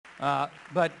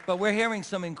But we're hearing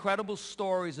some incredible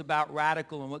stories about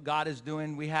Radical and what God is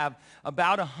doing. We have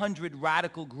about 100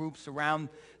 Radical groups around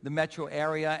the metro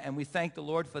area, and we thank the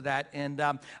Lord for that. And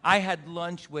I had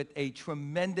lunch with a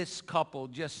tremendous couple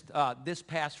just this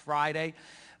past Friday,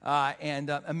 and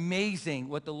amazing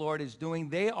what the Lord is doing.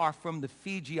 They are from the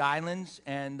Fiji Islands,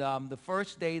 and the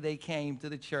first day they came to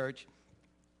the church,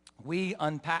 we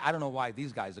unpacked. I don't know why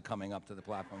these guys are coming up to the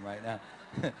platform right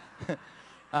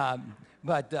now.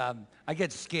 But I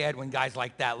get scared when guys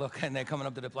like that look and they're coming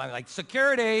up to the platform like,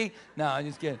 security. No, I'm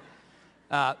just kidding.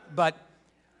 But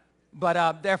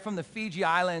they're from the Fiji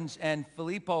Islands, and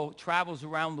Filippo travels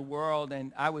around the world,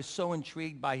 and I was so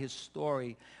intrigued by his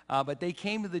story. But they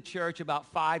came to the church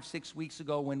about 5-6 weeks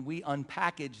ago when we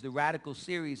unpackaged the Radical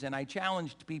series, and I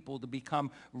challenged people to become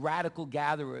radical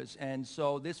gatherers. And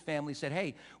so this family said,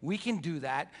 hey, we can do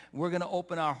that. We're going to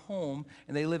open our home,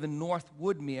 and they live in North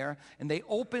Woodmere, and they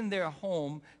opened their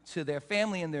home to their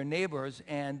family and their neighbors,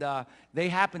 and they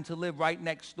happen to live right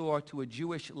next door to a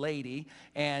Jewish lady.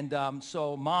 And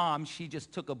so Mom, she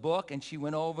just took a book, and she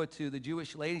went over to the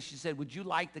Jewish lady. She said, would you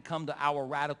like to come to our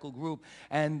Radical group?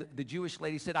 And the Jewish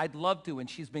lady said, I'd love to, and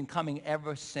she's been coming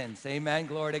ever since. Amen.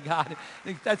 Glory to God. I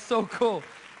think that's so cool.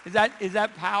 Is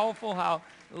that powerful how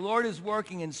the Lord is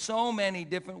working in so many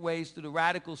different ways through the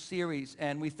Radical series,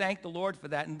 and we thank the Lord for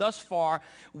that. And thus far,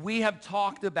 we have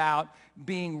talked about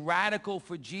being radical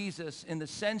for Jesus in the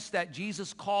sense that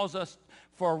Jesus calls us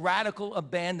for a radical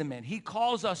abandonment. He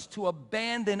calls us to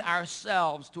abandon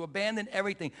ourselves, to abandon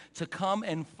everything, to come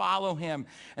and follow him.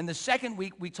 And the second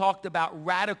week, we talked about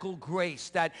radical grace,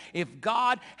 that if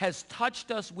God has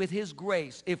touched us with his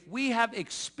grace, if we have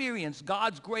experienced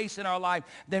God's grace in our life,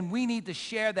 then we need to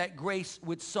share that grace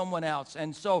with someone else.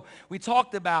 And so we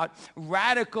talked about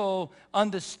radical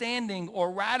understanding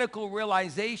or radical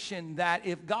realization that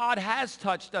if God has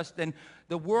touched us, then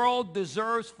the world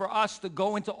deserves for us to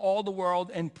go into all the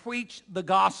world and preach the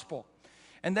gospel.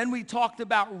 And then we talked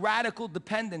about radical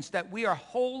dependence, that we are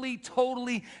wholly,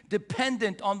 totally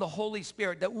dependent on the Holy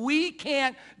Spirit, that we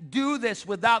can't do this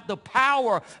without the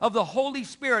power of the Holy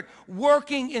Spirit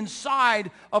working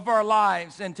inside of our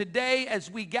lives. And today,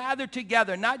 as we gather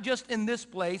together, not just in this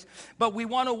place, but we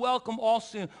want to welcome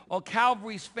also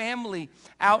Calvary's family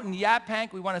out in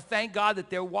Yaphank. We want to thank God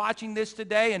that they're watching this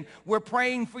today, and we're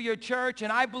praying for your church.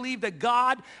 And I believe that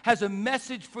God has a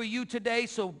message for you today,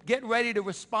 so get ready to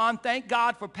respond. Thank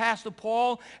God for Pastor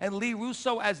Paul and Lee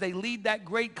Russo as they lead that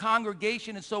great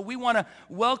congregation. And so we want to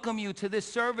welcome you to this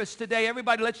service today.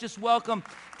 Everybody, let's just welcome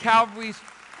Calvary's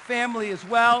family as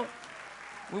well.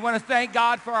 We want to thank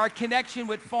God for our connection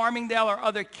with Farmingdale, our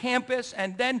other campus.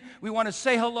 And then we want to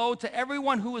say hello to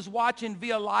everyone who is watching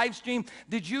via live stream.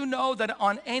 Did you know that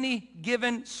on any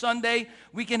given Sunday,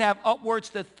 we can have upwards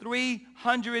to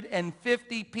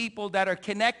 350 people that are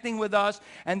connecting with us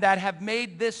and that have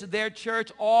made this their church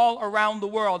all around the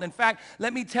world? In fact,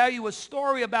 let me tell you a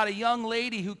story about a young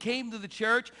lady who came to the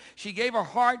church. She gave her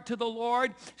heart to the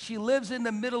Lord. She lives in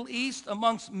the Middle East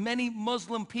amongst many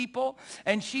Muslim people,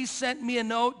 and she sent me a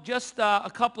note just a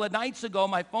couple of nights ago.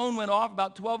 My phone went off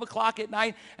about 12 o'clock at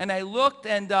night, and I looked,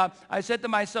 and I said to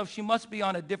myself, she must be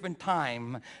on a different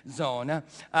time zone.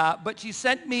 But she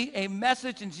sent me a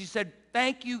message, and she said,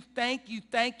 thank you,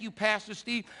 Pastor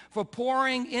Steve, for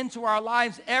pouring into our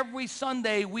lives. Every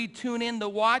Sunday we tune in to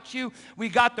watch you. We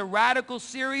got the Radical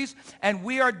series, and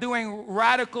we are doing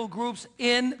radical groups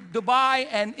in Dubai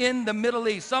and in the Middle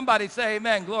East. Somebody say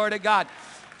amen. Glory to God.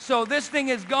 So this thing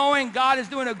is going. God is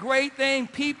doing a great thing.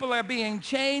 People are being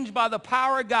changed by the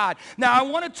power of God. Now, I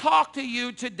want to talk to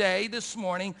you today, this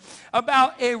morning,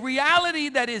 about a reality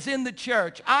that is in the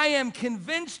church. I am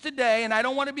convinced today, and I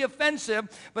don't want to be offensive,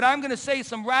 but I'm going to say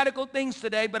some radical things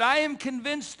today, but I am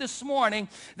convinced this morning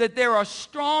that there are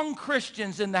strong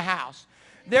Christians in the house.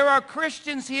 There are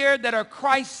Christians here that are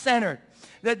Christ-centered,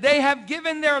 that they have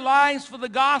given their lives for the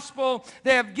gospel.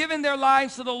 They have given their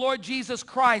lives to the Lord Jesus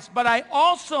Christ. But I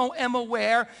also am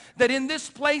aware that in this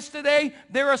place today,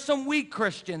 there are some weak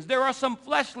Christians. There are some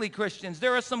fleshly Christians.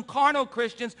 There are some carnal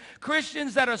Christians,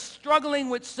 Christians that are struggling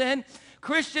with sin,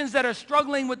 Christians that are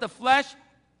struggling with the flesh.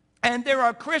 And there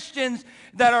are Christians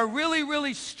that are really,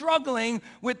 really struggling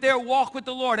with their walk with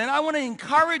the Lord. And I want to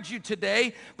encourage you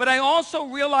today, but I also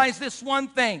realize this one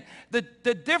thing.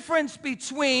 The difference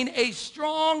between a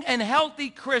strong and healthy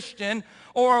Christian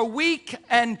or a weak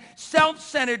and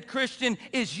self-centered Christian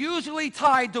is usually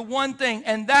tied to one thing,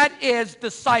 and that is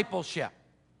discipleship.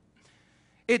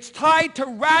 It's tied to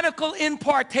radical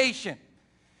impartation.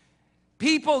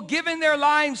 People giving their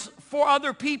lives for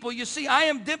other people. You see, I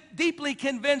am deeply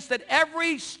convinced that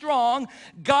every strong,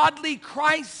 godly,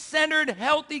 Christ-centered,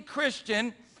 healthy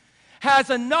Christian has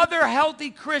another healthy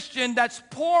Christian that's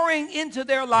pouring into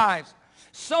their lives.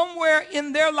 Somewhere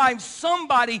in their life,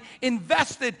 somebody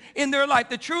invested in their life.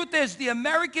 The truth is, the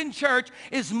American church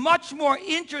is much more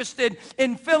interested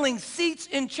in filling seats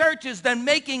in churches than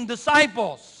making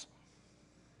disciples.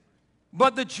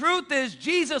 But the truth is,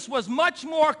 Jesus was much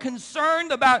more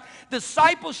concerned about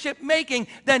discipleship making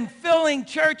than filling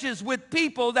churches with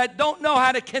people that don't know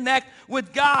how to connect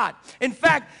with God. In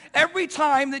fact, every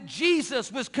time that Jesus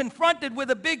was confronted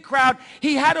with a big crowd,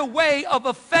 he had a way of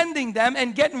offending them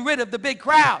and getting rid of the big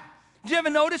crowd. Did you ever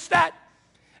notice that?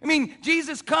 I mean,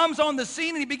 Jesus comes on the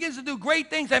scene and he begins to do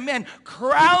great things. And man,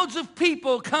 crowds of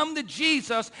people come to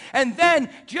Jesus. And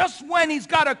then just when he's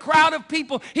got a crowd of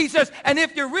people, he says, and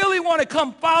if you really want to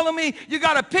come follow me, you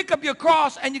got to pick up your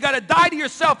cross and you got to die to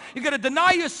yourself. You got to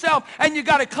deny yourself and you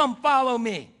got to come follow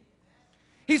me.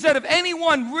 He said, if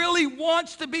anyone really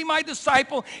wants to be my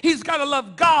disciple, he's got to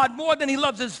love God more than he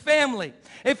loves his family.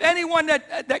 If anyone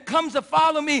that comes to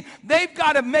follow me, they've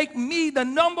got to make me the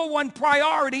number one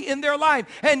priority in their life.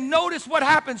 And notice what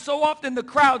happens. So often the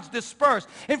crowds disperse.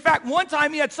 In fact, one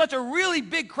time he had such a really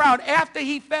big crowd after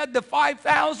he fed the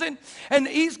 5,000, and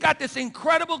he's got this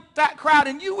incredible crowd.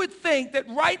 And you would think that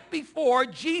right before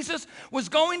Jesus was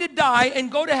going to die and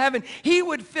go to heaven, he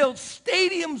would fill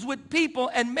stadiums with people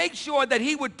and make sure that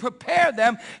he would prepare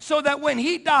them so that when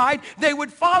he died, they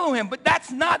would follow him. But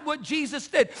that's not what Jesus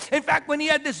did. In fact, when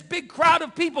he had this big crowd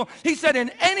of people, he said,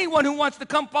 and anyone who wants to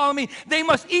come follow me, they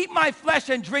must eat my flesh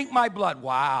and drink my blood.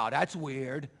 Wow, that's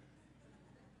weird.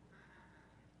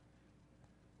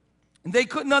 And they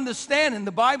couldn't understand, and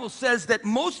the Bible says that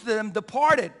most of them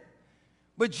departed.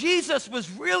 But Jesus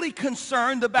was really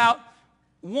concerned about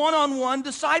one-on-one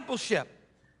discipleship.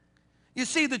 You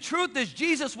see, the truth is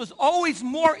Jesus was always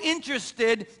more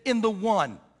interested in the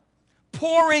one,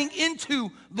 pouring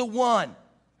into the one,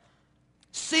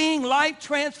 seeing life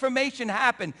transformation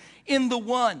happen in the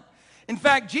one. In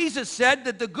fact, Jesus said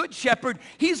that the good shepherd,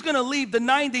 he's going to leave the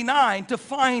 99 to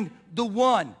find the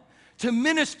one, to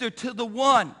minister to the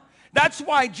one. That's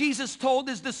why Jesus told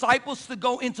his disciples to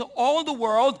go into all the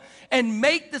world and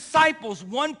make disciples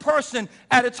one person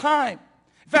at a time.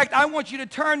 In fact, I want you to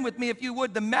turn with me, if you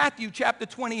would, to Matthew chapter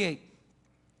 28.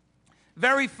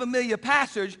 Very familiar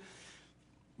passage.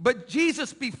 But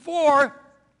Jesus, before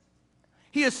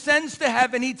he ascends to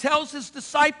heaven, he tells his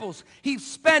disciples, he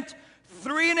spent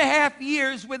 3.5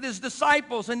 years with his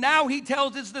disciples, and now he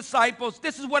tells his disciples,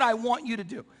 this is what I want you to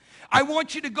do. I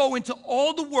want you to go into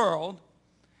all the world,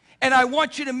 and I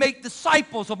want you to make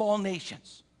disciples of all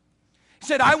nations. He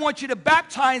said, I want you to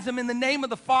baptize them in the name of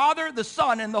the Father, the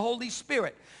Son, and the Holy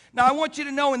Spirit. Now, I want you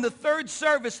to know in the third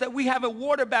service that we have a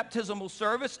water baptismal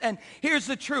service, and here's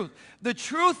the truth. The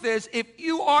truth is, if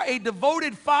you are a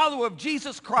devoted follower of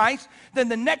Jesus Christ, then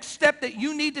the next step that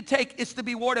you need to take is to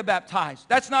be water baptized.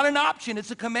 That's not an option.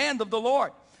 It's a command of the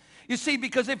Lord. You see,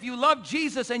 because if you love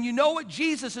Jesus and you know what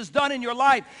Jesus has done in your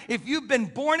life, if you've been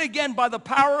born again by the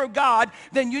power of God,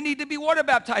 then you need to be water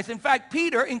baptized. In fact,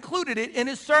 Peter included it in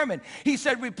his sermon. He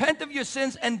said, repent of your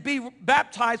sins and be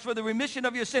baptized for the remission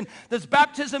of your sin. Does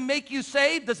baptism make you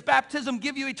saved? Does baptism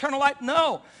give you eternal life?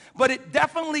 No. But it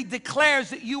definitely declares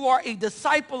that you are a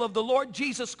disciple of the Lord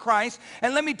Jesus Christ.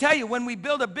 And let me tell you, when we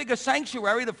build a bigger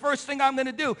sanctuary, the first thing I'm going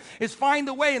to do is find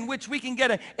a way in which we can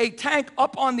get a tank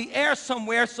up on the air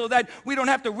somewhere so that we don't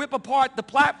have to rip apart the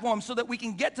platform, so that we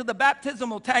can get to the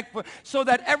baptismal tank, so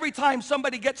that every time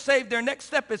somebody gets saved, their next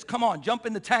step is, come on, jump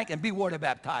in the tank and be water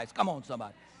baptized. Come on,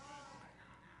 somebody.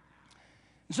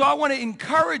 So I want to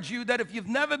encourage you that if you've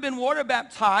never been water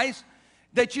baptized,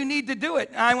 that you need to do it.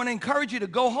 I want to encourage you to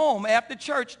go home after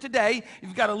church today.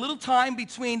 You've got a little time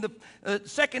between the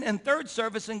second and third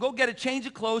service, and go get a change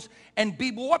of clothes and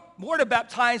be water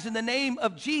baptized in the name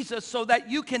of Jesus, so that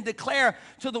you can declare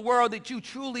to the world that you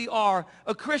truly are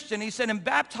a Christian. He said, and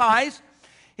baptize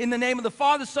in the name of the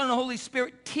Father, Son, and Holy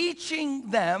Spirit, teaching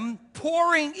them,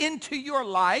 pouring into your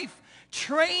life,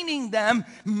 training them,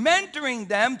 mentoring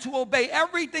them to obey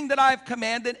everything that I've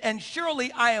commanded, and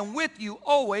surely I am with you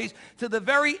always to the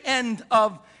very end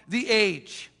of the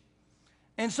age.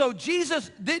 And so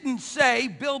Jesus didn't say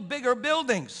build bigger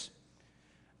buildings.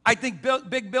 I think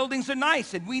big buildings are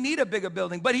nice, and we need a bigger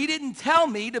building, but he didn't tell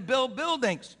me to build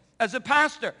buildings as a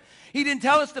pastor. He didn't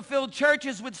tell us to fill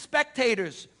churches with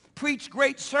spectators, preach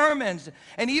great sermons.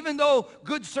 And even though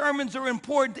good sermons are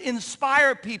important to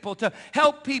inspire people, to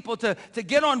help people to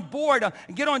get on board,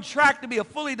 and get on track to be a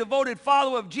fully devoted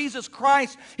follower of Jesus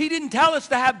Christ, he didn't tell us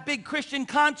to have big Christian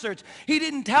concerts. He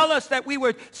didn't tell us that we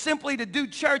were simply to do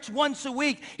church once a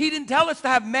week. He didn't tell us to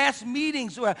have mass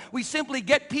meetings where we simply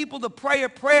get people to pray a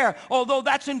prayer, although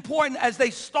that's important as they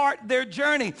start their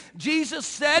journey. Jesus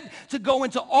said to go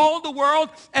into all the world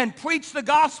and preach the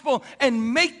gospel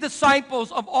and make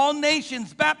disciples of all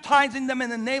nations, baptizing them in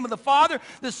the name of the Father,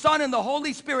 the Son, and the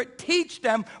Holy Spirit. Teach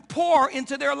them, pour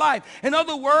into their life. In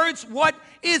other words, what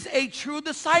is a true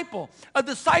disciple? A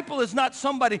disciple is not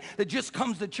somebody that just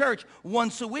comes to church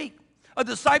once a week. A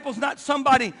disciple's not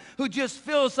somebody who just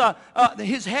fills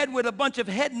his head with a bunch of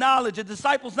head knowledge. A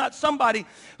disciple's not somebody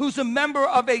who's a member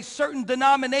of a certain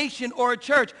denomination or a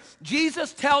church.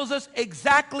 Jesus tells us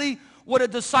exactly what a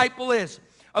disciple is.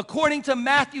 According to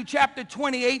Matthew chapter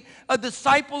 28, a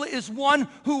disciple is one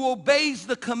who obeys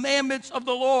the commandments of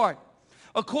the Lord.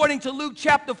 According to Luke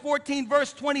chapter 14,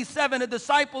 verse 27, a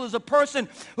disciple is a person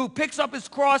who picks up his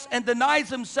cross and denies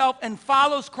himself and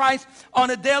follows Christ on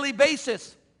a daily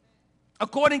basis.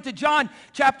 According to John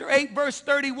chapter 8, verse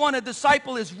 31, a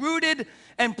disciple is rooted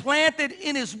and planted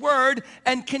in his word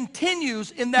and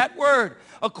continues in that word.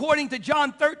 According to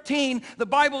John 13, the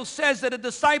Bible says that a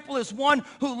disciple is one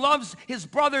who loves his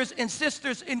brothers and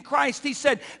sisters in Christ. He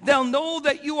said, they'll know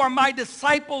that you are my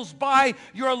disciples by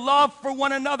your love for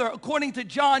one another. According to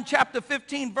John chapter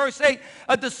 15, verse 8,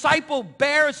 a disciple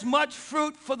bears much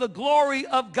fruit for the glory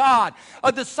of God.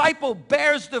 A disciple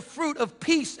bears the fruit of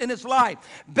peace in his life,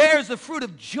 bears the fruit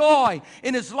of joy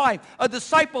in his life. A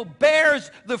disciple bears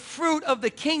the fruit of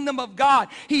the kingdom of God.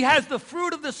 He has the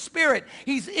fruit of the Spirit.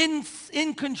 He's in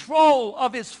control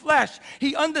of his flesh.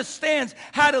 He understands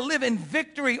how to live in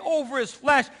victory over his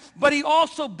flesh, but he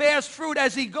also bears fruit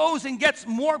as he goes and gets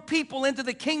more people into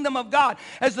the kingdom of God.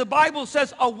 As the Bible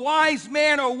says, a wise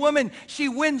man or woman, she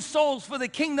wins souls for the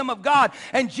kingdom of God.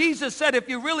 And Jesus said, if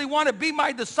you really want to be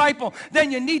my disciple,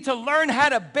 then you need to learn how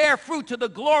to bear fruit to the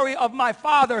glory of my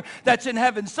Father that's in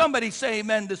heaven. Somebody say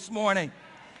amen this morning.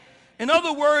 In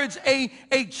other words, a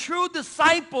true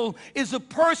disciple is a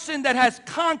person that has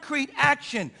concrete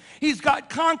action. He's got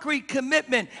concrete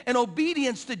commitment and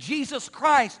obedience to Jesus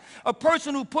Christ. A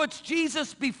person who puts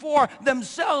Jesus before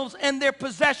themselves and their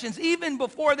possessions, even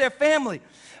before their family.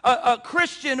 A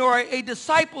Christian or a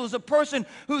disciple is a person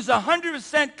who's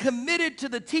 100% committed to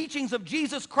the teachings of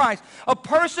Jesus Christ. A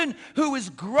person who is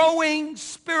growing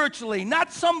spiritually.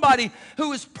 Not somebody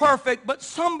who is perfect, but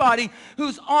somebody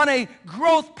who's on a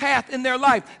growth path in their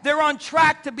life. They're on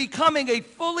track to becoming a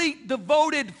fully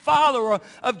devoted follower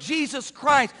of Jesus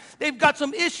Christ. They've got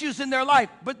some issues in their life,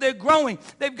 but they're growing.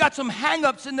 They've got some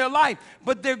hang-ups in their life,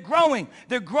 but they're growing.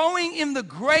 They're growing in the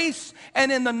grace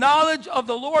and in the knowledge of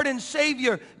the Lord and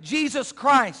Savior, Jesus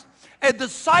Christ. A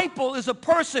disciple is a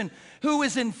person who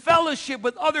is in fellowship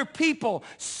with other people,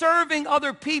 serving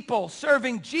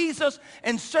Jesus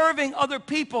and serving other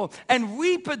people, and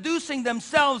reproducing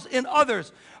themselves in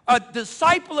others. A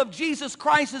disciple of Jesus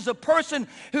Christ is a person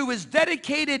who is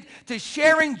dedicated to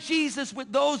sharing Jesus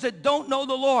with those that don't know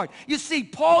the Lord. You see,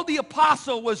 Paul the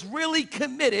Apostle was really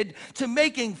committed to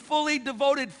making fully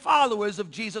devoted followers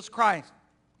of Jesus Christ.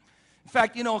 In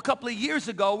fact, a couple of years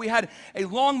ago, we had a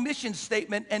long mission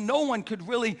statement, and no one could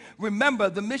really remember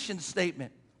the mission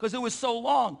statement because it was so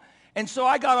long. And so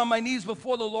I got on my knees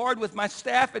before the Lord with my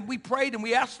staff, and we prayed, and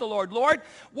we asked the Lord, Lord,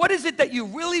 what is it that you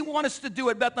really want us to do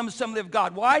at Bethlehem Assembly of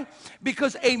God? Why?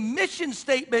 Because a mission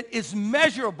statement is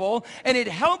measurable, and it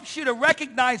helps you to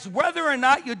recognize whether or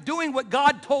not you're doing what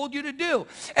God told you to do.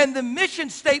 And the mission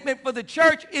statement for the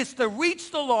church is to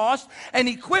reach the lost and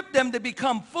equip them to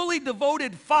become fully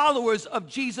devoted followers of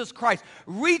Jesus Christ.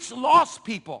 Reach lost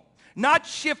people. Not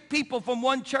shift people from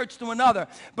one church to another,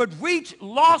 but reach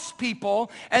lost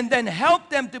people and then help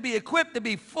them to be equipped to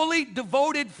be fully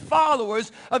devoted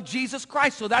followers of Jesus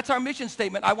Christ. So that's our mission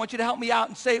statement. I want you to help me out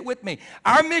and say it with me.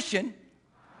 Our mission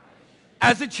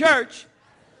as a church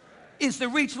is to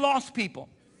reach lost people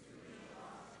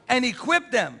and equip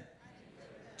them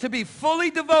to be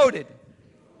fully devoted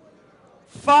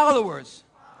followers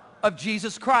of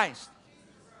Jesus Christ.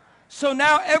 So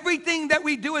now everything that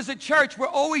we do as a church, we're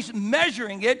always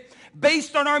measuring it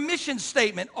based on our mission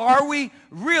statement. Are we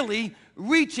really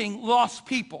reaching lost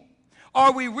people?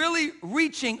 Are we really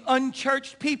reaching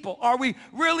unchurched people? Are we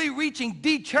really reaching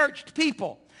de-churched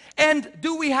people? And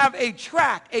do we have a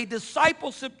track, a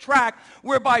discipleship track,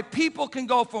 whereby people can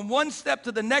go from one step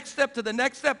to the next step to the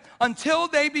next step until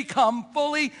they become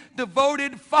fully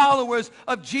devoted followers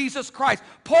of Jesus Christ?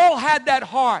 Paul had that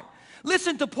heart.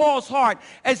 Listen to Paul's heart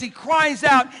as he cries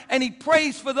out and he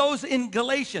prays for those in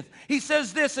Galatians. He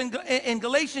says this in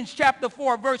Galatians chapter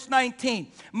 4, verse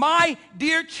 19. My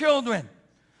dear children,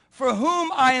 for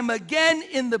whom I am again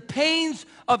in the pains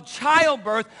of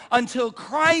childbirth until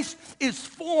Christ is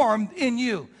formed in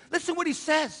you. Listen what he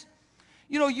says.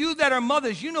 You know, you that are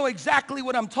mothers, you know exactly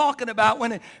what I'm talking about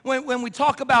when we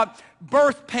talk about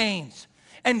birth pains.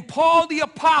 And Paul the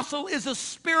apostle is a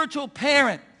spiritual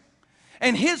parent.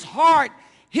 And his heart,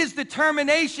 his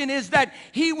determination is that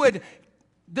he would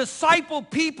disciple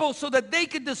people so that they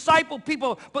could disciple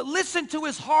people. But listen to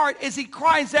his heart as he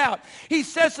cries out. He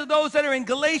says to those that are in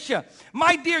Galatia,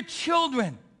 my dear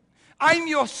children, I'm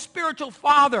your spiritual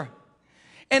father.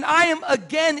 And I am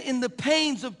again in the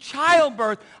pains of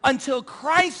childbirth until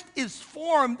Christ is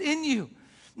formed in you.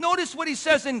 Notice what he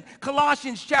says in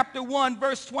Colossians chapter 1,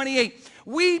 verse 28.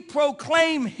 We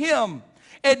proclaim him,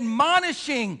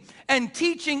 admonishing and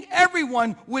teaching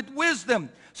everyone with wisdom,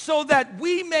 so that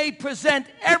we may present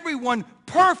everyone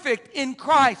perfect in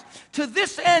Christ. To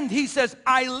this end, he says,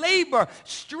 I labor,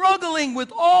 struggling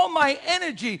with all my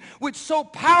energy, which so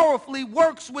powerfully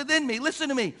works within me. Listen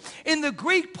to me. In the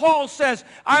Greek, Paul says,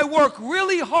 I work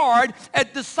really hard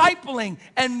at discipling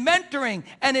and mentoring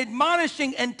and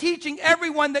admonishing and teaching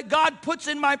everyone that God puts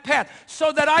in my path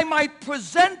so that I might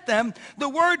present them. The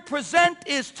word present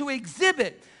is to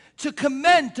exhibit, to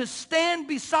commend, to stand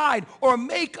beside, or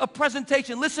make a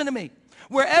presentation. Listen to me.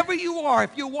 Wherever you are,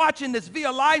 if you're watching this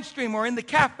via live stream or in the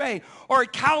cafe or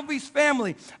at Calvary's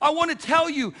family, I want to tell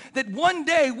you that one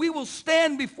day we will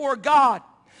stand before God.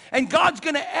 And God's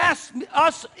going to ask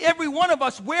us, every one of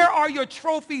us, where are your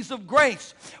trophies of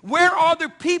grace? Where are the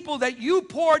people that you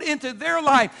poured into their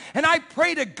life? And I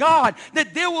pray to God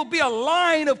that there will be a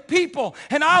line of people,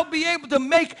 and I'll be able to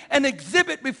make an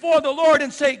exhibit before the Lord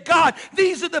and say, God,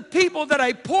 these are the people that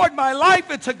I poured my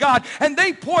life into, God, and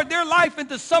they poured their life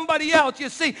into somebody else. You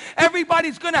see,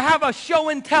 everybody's going to have a show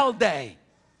and tell day.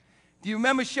 Do you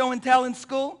remember show and tell in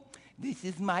school? This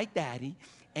is my daddy,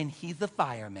 and he's a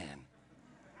fireman.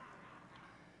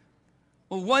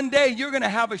 Well, one day you're going to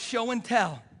have a show and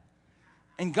tell.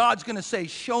 And God's going to say,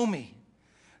 show me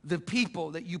the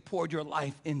people that you poured your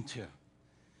life into.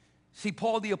 See,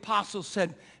 Paul the apostle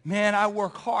said, man, I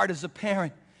work hard as a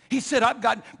parent. He said, I've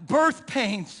got birth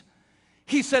pains.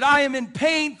 He said, I am in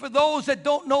pain for those that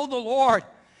don't know the Lord.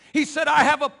 He said, I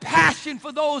have a passion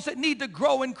for those that need to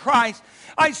grow in Christ.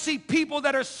 I see people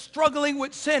that are struggling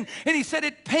with sin. And he said,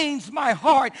 it pains my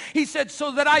heart. He said,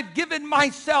 so that I've given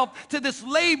myself to this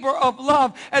labor of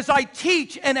love as I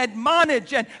teach and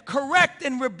admonish and correct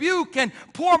and rebuke and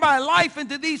pour my life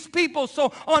into these people.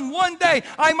 So on one day,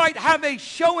 I might have a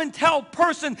show and tell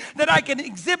person that I can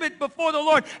exhibit before the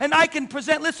Lord. And I can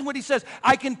present, listen what he says,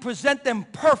 I can present them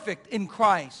perfect in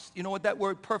Christ. You know what that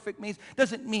word perfect means?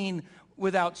 Doesn't mean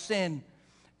without sin.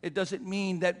 It doesn't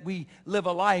mean that we live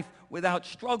a life without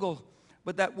struggle,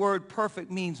 but that word perfect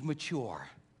means mature.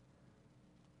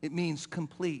 It means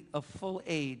complete, of full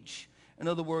age. In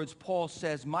other words, Paul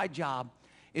says, my job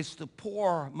is to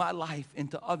pour my life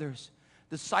into others,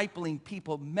 discipling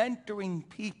people, mentoring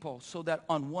people, so that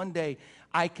on one day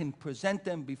I can present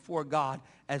them before God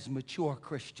as mature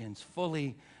Christians,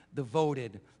 fully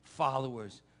devoted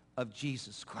followers of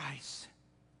Jesus Christ.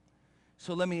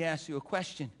 So let me ask you a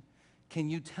question. Can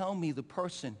you tell me the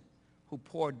person who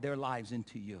poured their lives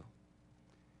into you?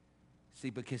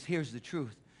 See, because here's the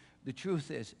truth. The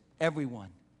truth is everyone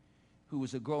who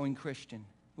is a growing Christian,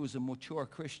 who is a mature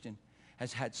Christian,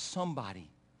 has had somebody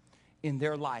in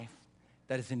their life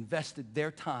that has invested their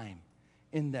time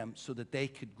in them so that they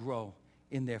could grow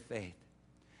in their faith.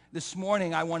 This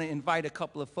morning, I want to invite a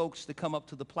couple of folks to come up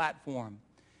to the platform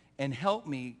and help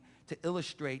me to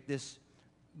illustrate this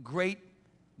great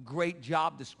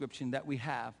job description that we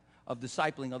have of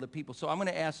discipling other people. So I'm going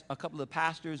to ask a couple of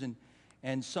pastors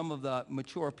and some of the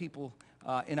mature people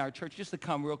in our church just to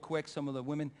come real quick, some of the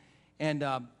women, and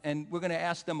we're going to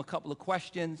ask them a couple of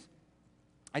questions.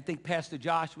 I think Pastor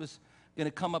Josh was going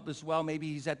to come up as well.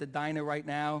 Maybe he's at the diner right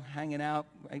now, hanging out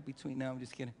right between now. I'm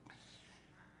just kidding.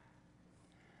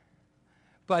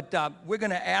 But we're going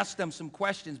to ask them some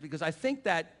questions because I think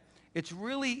that it's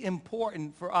really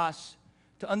important for us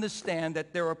to understand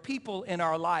that there are people in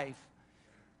our life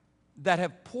that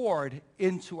have poured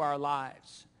into our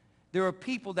lives. There are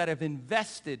people that have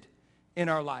invested in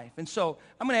our life. And so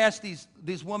I'm going to ask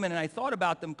these women, and I thought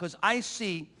about them because I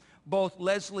see both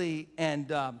Leslie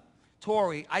and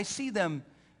Tori, I see them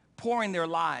pouring their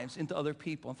lives into other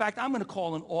people. In fact, I'm going to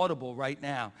call an audible right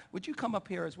now. Would you come up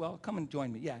here as well? Come and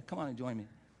join me. Yeah, come on and join me.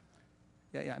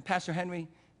 Yeah. And Pastor Henry,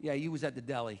 yeah, you was at the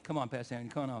deli. Come on, Pastor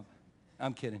Henry, come on up.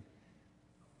 I'm kidding.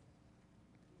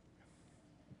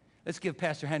 Let's give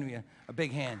Pastor Henry a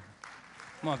big hand.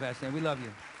 Come on, Pastor Henry. We love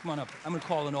you. Come on up. I'm going to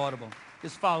call an audible.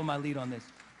 Just follow my lead on this.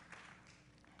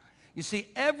 You see,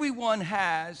 everyone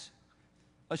has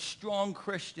a strong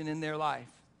Christian in their life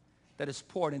that is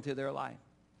poured into their life.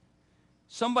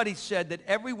 Somebody said that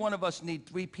every one of us need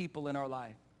 3 people in our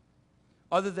life.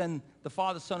 Other than the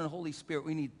Father, Son, and Holy Spirit,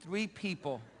 we need 3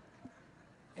 people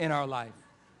in our life.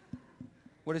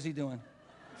 What is he doing?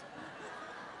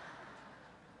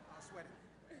 I'm sweating.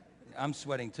 I'm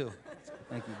sweating too.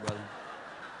 Thank you, brother.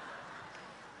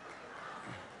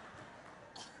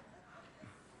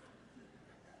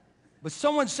 But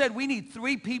someone said we need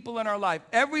 3 people in our life.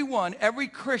 Everyone, every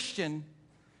Christian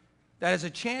that has a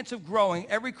chance of growing,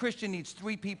 every Christian needs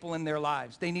 3 people in their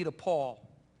lives. They need a Paul,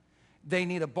 they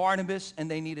need a Barnabas, and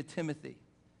they need a Timothy.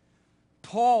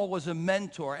 Paul was a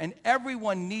mentor, and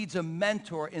everyone needs a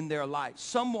mentor in their life,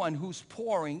 someone who's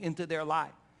pouring into their life.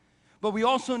 But we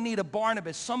also need a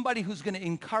Barnabas, somebody who's going to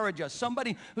encourage us,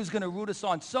 somebody who's going to root us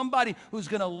on, somebody who's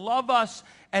going to love us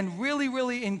and really,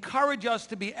 really encourage us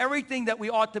to be everything that we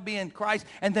ought to be in Christ.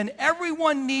 And then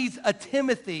everyone needs a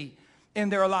Timothy in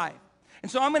their life.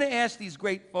 And so I'm going to ask these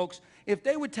great folks if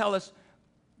they would tell us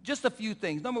just a few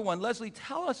things. Number one, Leslie,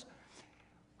 tell us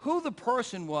who the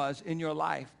person was in your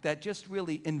life that just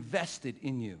really invested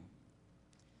in you.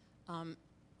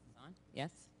 Yes?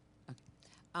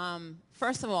 Okay.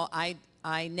 First of all,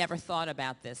 I never thought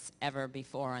about this ever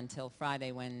before until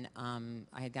Friday when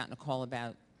I had gotten a call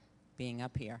about being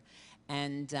up here.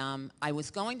 And I was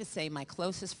going to say my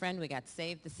closest friend, we got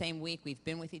saved the same week. We've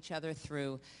been with each other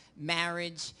through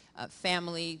marriage,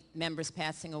 family members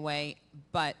passing away.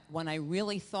 But when I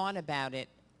really thought about it,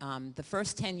 the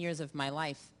first 10 years of my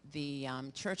life, the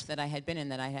church that I had been in,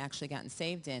 that I had actually gotten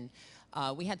saved in,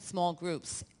 we had small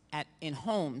groups in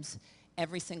homes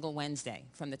every single Wednesday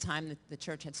from the time that the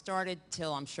church had started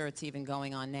till I'm sure it's even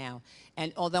going on now.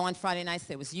 And although on Friday nights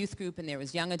there was youth group and there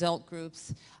was young adult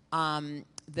groups,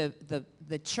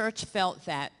 the church felt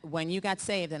that when you got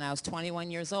saved, and I was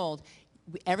 21 years old,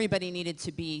 everybody needed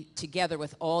to be together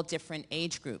with all different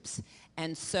age groups.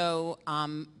 And so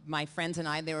my friends and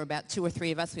I, there were about 2 or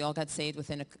 3 of us, we all got saved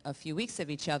within a few weeks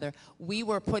of each other. We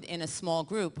were put in a small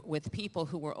group with people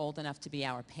who were old enough to be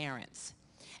our parents.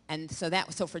 And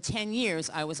so for 10 years,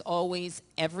 I was always,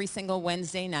 every single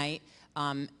Wednesday night,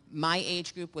 my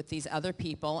age group with these other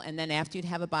people, and then after you'd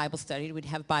have a Bible study, we'd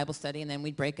have Bible study, and then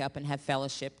we'd break up and have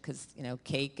fellowship because, you know,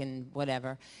 cake and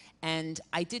whatever. And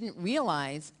I didn't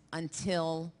realize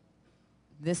until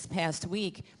this past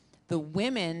week, the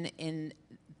women in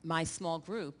my small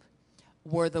group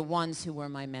were the ones who were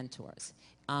my mentors.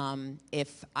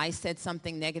 If I said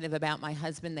something negative about my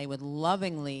husband, they would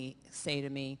lovingly say to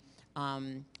me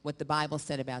what the Bible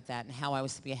said about that and how I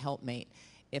was to be a helpmate.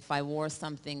 If I wore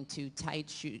something too tight,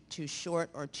 too short,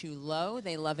 or too low,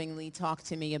 they lovingly talked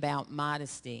to me about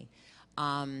modesty.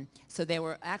 So there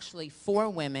were actually 4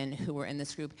 women who were in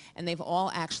this group, and they've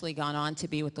all actually gone on to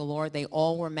be with the Lord. They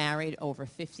all were married over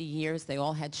 50 years. They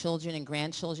all had children and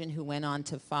grandchildren who went on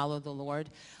to follow the Lord.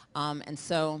 And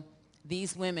so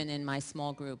these women in my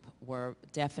small group were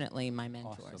definitely my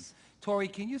mentors. Awesome. Tori,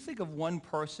 can you think of one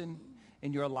person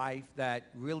in your life that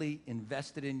really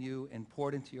invested in you and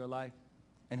poured into your life?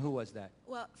 And who was that?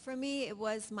 Well, for me, it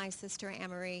was my sister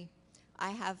Anne-Marie.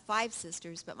 I have 5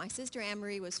 sisters, but my sister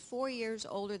Anne-Marie was 4 years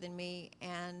older than me,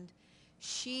 and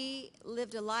she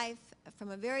lived a life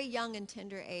from a very young and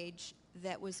tender age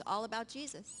that was all about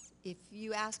Jesus. If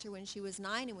you asked her when she was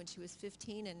 9 and when she was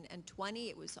 15 and 20,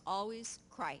 it was always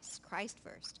Christ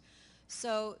first.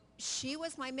 So she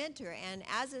was my mentor, and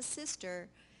as a sister,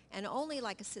 and only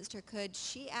like a sister could,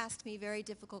 she asked me very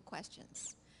difficult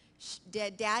questions.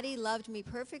 Daddy loved me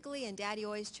perfectly, and Daddy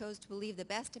always chose to believe the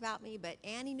best about me, but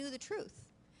Annie knew the truth.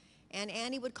 And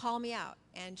Annie would call me out,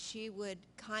 and she would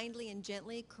kindly and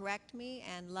gently correct me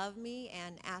and love me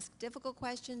and ask difficult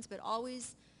questions, but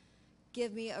always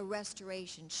give me a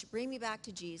restoration. Bring me back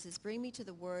to Jesus, bring me to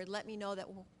the Word, let me know that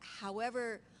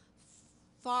however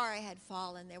far I had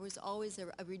fallen, there was always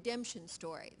a redemption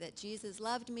story, that Jesus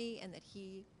loved me and that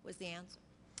he was the answer.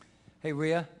 Hey,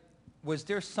 Rhea, was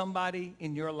there somebody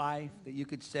in your life that you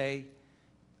could say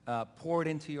poured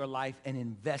into your life and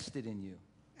invested in you?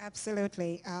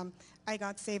 Absolutely. I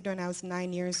got saved when I was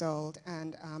 9 years old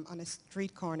and on a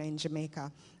street corner in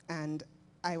Jamaica. And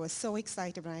I was so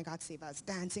excited when I got saved. I was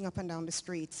dancing up and down the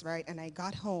streets, right? And I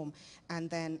got home, and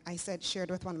then I shared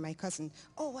with one of my cousins,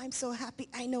 "Oh, I'm so happy,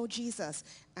 I know Jesus."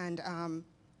 And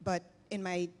but when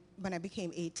I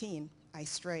became 18, I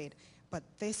strayed. But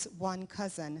this one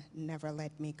cousin never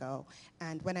let me go.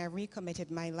 And when I recommitted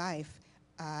my life,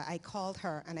 I called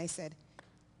her and I said,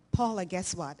 "Paula,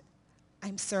 guess what?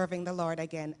 I'm serving the Lord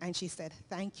again. And she said,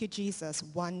 thank you, Jesus.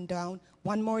 One down,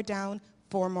 one more down,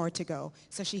 4 more to go.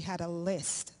 So she had a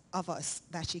list of us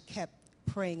that she kept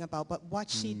praying about. But what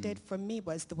she did for me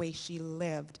was the way she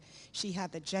lived. She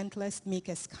had the gentlest,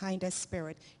 meekest, kindest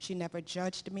spirit. She never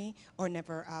judged me or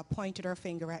never pointed her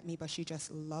finger at me, but she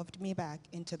just loved me back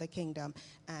into the kingdom.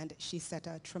 And she set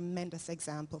a tremendous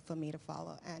example for me to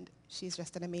follow. And she's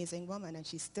just an amazing woman, and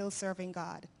she's still serving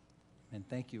God. And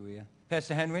thank you, Rhea.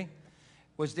 Pastor Henry,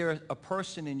 was there a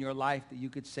person in your life that you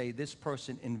could say, this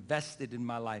person invested in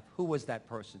my life? Who was that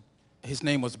person? His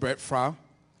name was Brett Favre.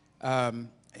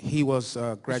 He was a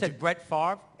You graduate. said Brett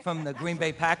Favre from the Green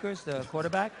Bay Packers, the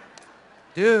quarterback?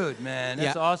 Dude, man,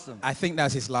 that's awesome. I think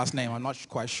that's his last name. I'm not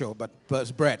quite sure, but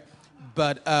it's Brett.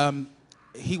 But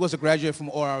he was a graduate from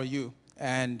ORU,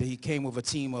 and he came with a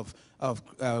team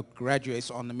of graduates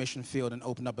on the mission field and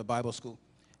opened up a Bible school.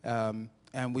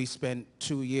 And we spent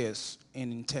 2 years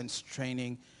in intense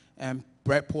training, and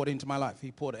Brett poured into my life.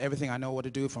 He poured everything I know what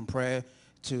to do, from prayer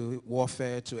to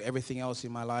warfare to everything else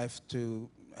in my life, to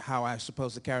how I'm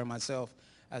supposed to carry myself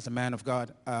as a man of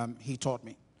God. He taught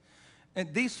me.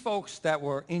 And these folks that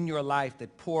were in your life,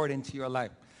 that poured into your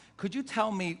life, could you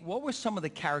tell me what were some of the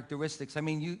characteristics? I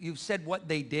mean, you've said what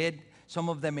they did. Some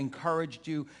of them encouraged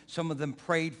you. Some of them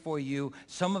prayed for you.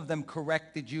 Some of them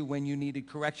corrected you when you needed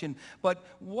correction. But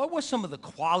what were some of the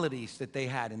qualities that they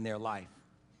had in their life?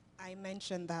 I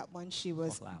mentioned that one. She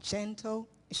was gentle.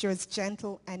 She was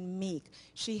gentle and meek.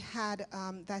 She had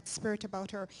that spirit about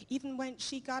her, even when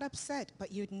she got upset, but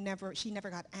she never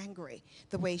got angry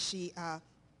the way she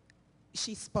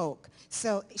spoke.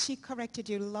 So she corrected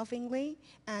you lovingly,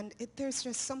 and there's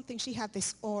just something. She had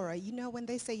this aura. You know, when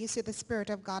they say you see the Spirit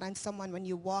of God on someone when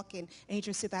you walk in and you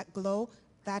just see that glow,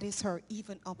 that is her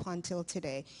even up until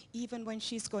today. Even when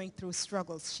she's going through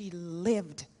struggles, she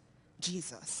lived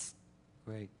Jesus.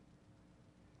 Great.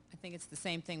 I think it's the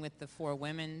same thing with the 4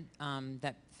 women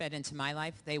that fed into my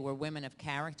life. They were women of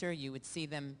character. You would see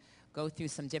them go through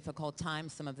some difficult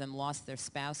times. Some of them lost their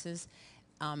spouses.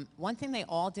 One thing they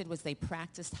all did was they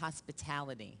practiced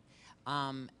hospitality.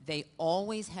 They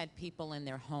always had people in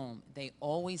their home. They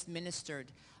always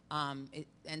ministered. And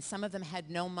some of them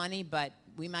had no money, but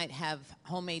we might have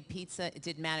homemade pizza. It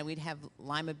didn't matter. We'd have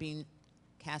lima bean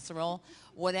casserole.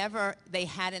 Whatever they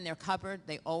had in their cupboard,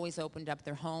 they always opened up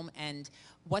their home. And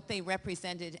what they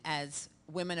represented as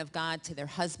women of God to their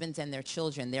husbands and their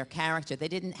children, their character, they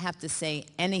didn't have to say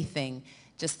anything,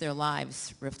 just their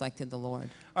lives reflected the Lord.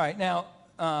 All right, now,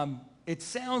 it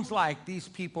sounds like these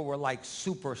people were like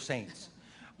super saints.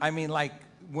 I mean, like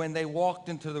when they walked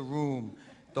into the room,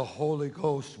 the Holy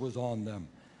Ghost was on them.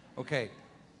 Okay,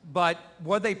 but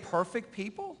were they perfect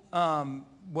people?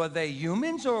 Were they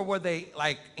humans, or were they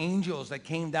like angels that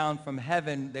came down from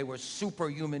heaven? They were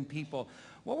superhuman people.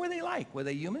 What were they like? Were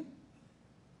they human?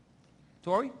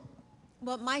 Tori?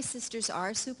 Well, my sisters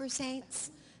are super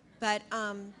saints, but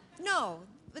no,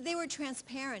 but they were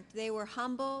transparent. They were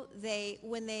humble.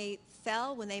 When they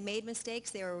fell, when they made mistakes,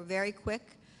 they were very quick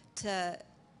to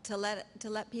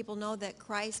let people know that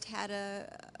Christ had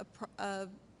a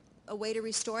way to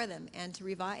restore them and to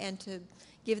revive and to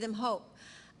give them hope.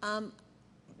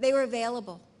 They were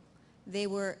available. They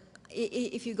were.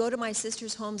 If you go to my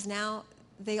sisters' homes now,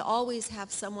 they always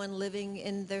have someone living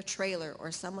in their trailer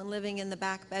or someone living in the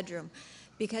back bedroom.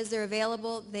 Because they're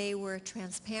available, they were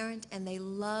transparent, and they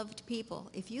loved people.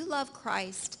 If you love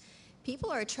Christ,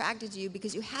 people are attracted to you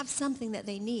because you have something that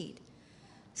they need.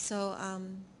 So,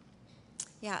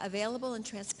 yeah, available and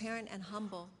transparent and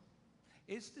humble.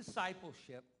 Is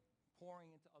discipleship pouring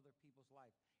into other people's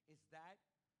life? Is that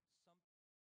something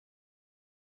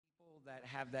people that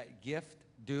have that gift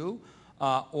do?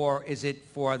 Or is it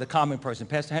for the common person?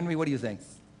 Pastor Henry, what do you think?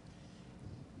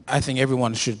 I think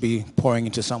everyone should be pouring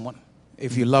into someone.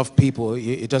 If you love people,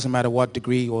 it doesn't matter what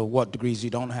degree or what degrees you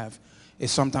don't have.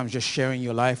 It's sometimes just sharing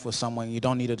your life with someone. You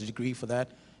don't need a degree for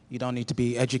that. You don't need to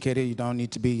be educated. You don't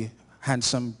need to be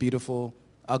handsome, beautiful,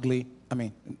 ugly. I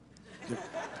mean,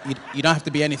 you don't have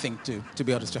to be anything to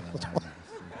be able to.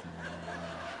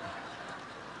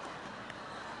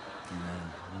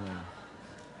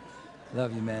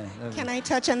 Love you, man. Love Can you. I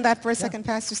touch on that for a second,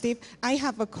 Pastor Steve? I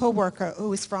have a coworker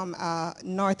who is from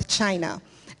North China,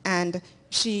 and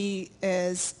she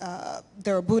is,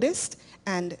 they're a Buddhist,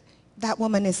 and that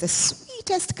woman is the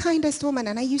sweetest, kindest woman.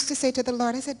 And I used to say to the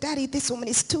Lord, I said, Daddy, this woman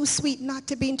is too sweet not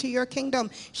to be into your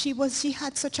kingdom. She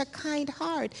had such a kind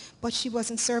heart, but she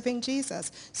wasn't serving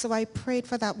Jesus. So I prayed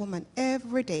for that woman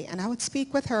every day, and I would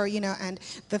speak with her, and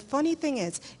the funny thing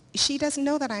is, she doesn't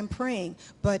know that I'm praying,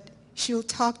 but she'll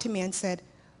talk to me and said,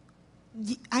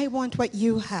 I want what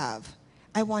you have.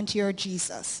 I want your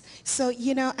Jesus. So,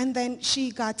 and then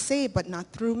she got saved, but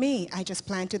not through me. I just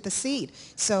planted the seed.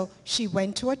 So she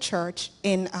went to a church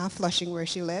in Flushing where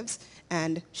she lives,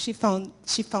 and she found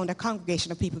a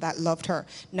congregation of people that loved her.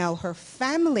 Now her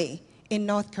family in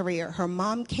North Korea, her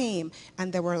mom came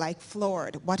and they were like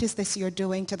floored. What is this you're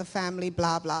doing to the family,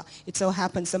 blah, blah. It so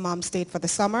happens the mom stayed for the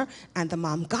summer and the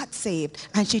mom got saved.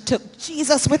 And she took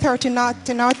Jesus with her to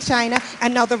North China,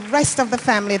 and now the rest of the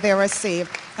family there are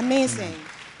saved. Amazing.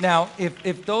 Now,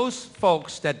 if those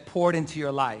folks that poured into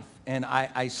your life, and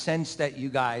I sense that you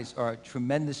guys are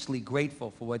tremendously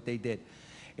grateful for what they did,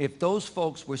 if those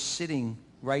folks were sitting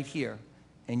right here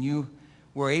and you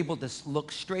were able to look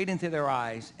straight into their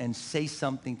eyes and say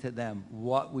something to them,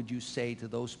 what would you say to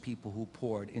those people who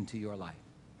poured into your life?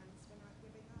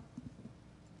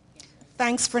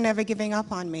 Thanks for never giving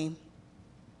up on me.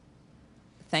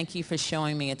 Thank you for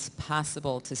showing me it's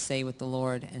possible to stay with the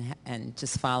Lord and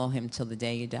just follow him till the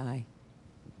day you die.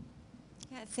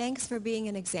 Yeah, thanks for being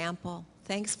an example.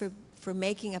 Thanks for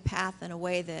making a path in a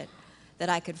way that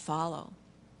I could follow,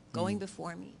 going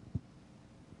before me.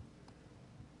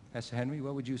 Pastor Henry,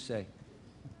 what would you say?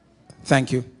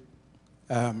 Thank you.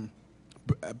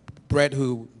 Brett,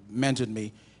 who mentored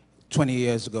me 20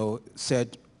 years ago,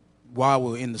 said while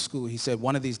we were in the school, he said,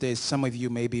 one of these days, some of you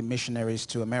may be missionaries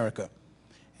to America.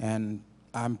 And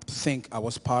I think I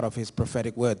was part of his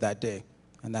prophetic word that day.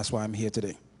 And that's why I'm here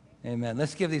today. Amen.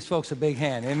 Let's give these folks a big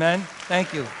hand. Amen.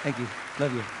 Thank you. Thank you.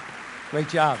 Love you. Great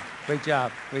job. Great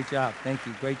job. Great job. Thank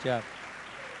you. Great job.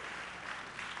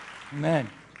 Amen.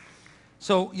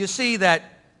 So you see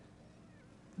that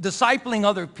discipling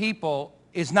other people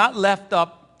is not left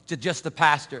up to just the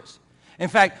pastors. In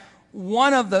fact,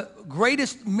 one of the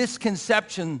greatest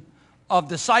misconceptions of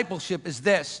discipleship is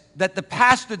this, that the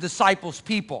pastor disciples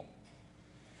people.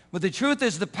 But the truth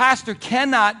is the pastor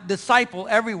cannot disciple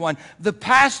everyone. The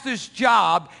pastor's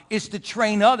job is to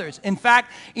train others. In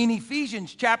fact, in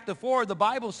Ephesians chapter 4, the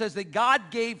Bible says that God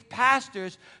gave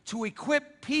pastors to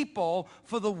equip people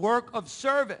for the work of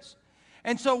service.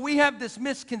 And so we have this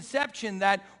misconception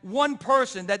that one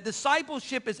person, that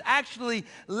discipleship is actually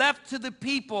left to the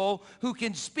people who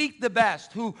can speak the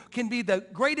best, who can be the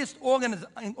greatest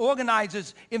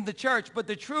organizers in the church. But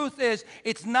the truth is,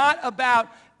 it's not about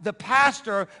the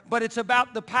pastor, but it's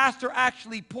about the pastor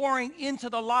actually pouring into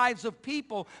the lives of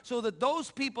people so that those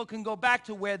people can go back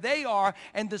to where they are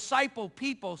and disciple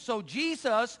people. So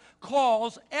Jesus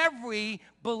calls every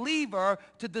believer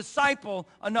to disciple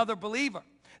another believer.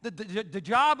 The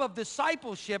job of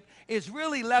discipleship is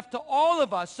really left to all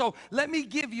of us. So let me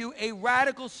give you a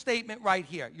radical statement right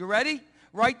here. You ready?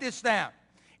 Write this down.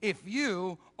 If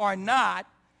you are not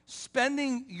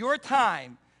spending your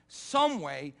time some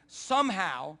way,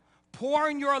 somehow,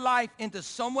 pouring your life into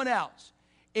someone else,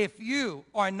 if you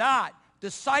are not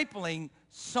discipling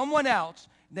someone else,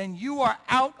 then you are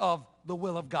out of the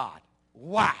will of God.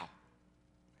 Wow.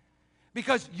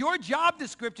 Because your job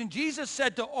description, Jesus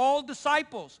said to all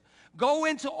disciples, go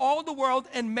into all the world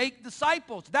and make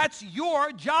disciples. That's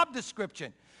your job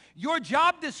description. Your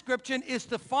job description is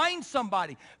to find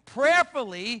somebody,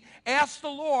 prayerfully ask the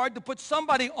Lord to put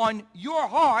somebody on your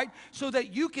heart so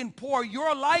that you can pour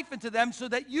your life into them, so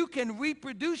that you can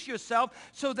reproduce yourself,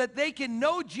 so that they can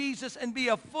know Jesus and be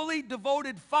a fully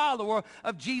devoted follower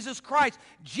of Jesus Christ.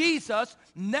 Jesus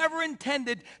never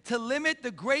intended to limit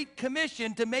the Great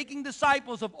Commission to making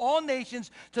disciples of all nations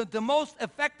to the most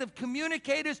effective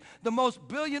communicators, the most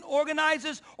brilliant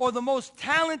organizers, or the most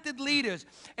talented leaders.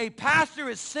 A pastor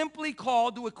is simply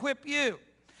called to equip you.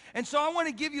 And so I want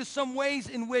to give you some ways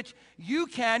in which you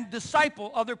can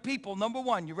disciple other people. Number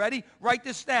one, you ready? Write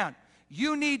this down.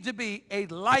 You need to be a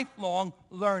lifelong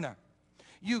learner.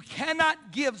 You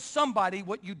cannot give somebody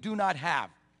what you do not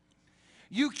have.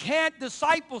 You can't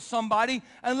disciple somebody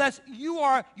unless you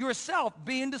are yourself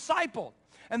being discipled.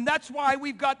 And that's why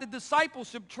we've got the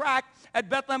discipleship track at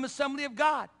Bethlehem Assembly of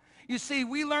God. You see,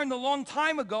 we learned a long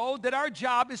time ago that our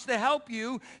job is to help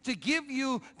you, to give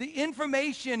you the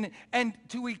information and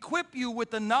to equip you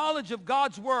with the knowledge of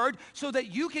God's Word so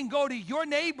that you can go to your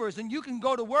neighbors and you can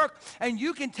go to work and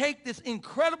you can take this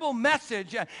incredible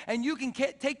message and you can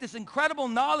take this incredible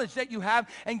knowledge that you have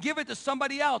and give it to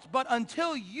somebody else. But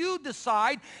until you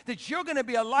decide that you're going to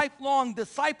be a lifelong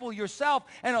disciple yourself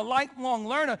and a lifelong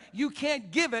learner, you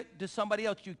can't give it to somebody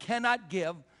else. You cannot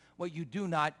give what you do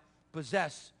not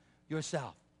possess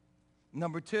yourself.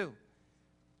 Number two,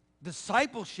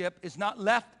 discipleship is not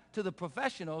left to the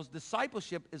professionals.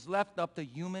 Discipleship is left up to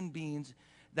human beings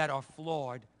that are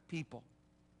flawed people.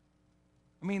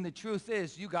 I mean, the truth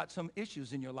is, you got some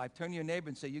issues in your life. Turn to your neighbor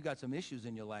and say, you got some issues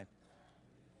in your life.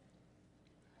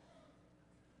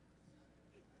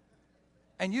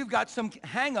 and you've got some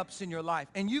hang-ups in your life,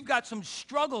 and you've got some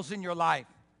struggles in your life.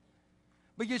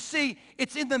 But you see,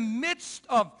 it's in the midst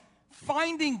of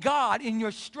finding God in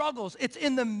your struggles. It's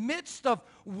in the midst of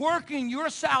working your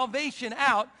salvation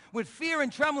out with fear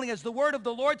and trembling, as the word of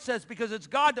the Lord says, because it's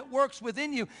God that works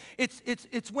within you.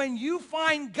 It's when you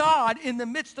find God in the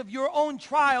midst of your own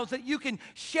trials that you can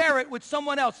share it with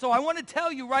someone else. So I want to tell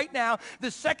you right now,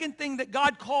 the second thing that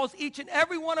God calls each and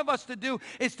every one of us to do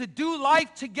is to do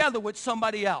life together with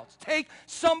somebody else. Take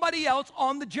somebody else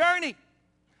on the journey.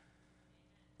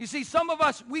 You see, some of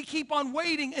us, we keep on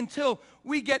waiting until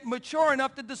we get mature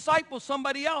enough to disciple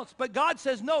somebody else. But God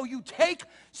says, no, you take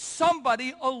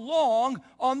somebody along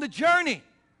on the journey.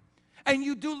 And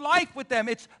you do life with them.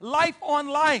 It's life on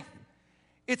life.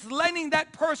 It's letting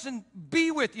that person be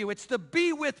with you. It's the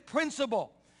be with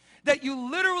principle. That you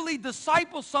literally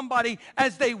disciple somebody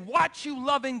as they watch you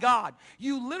loving God.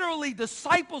 You literally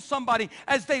disciple somebody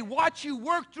as they watch you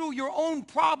work through your own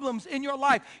problems in your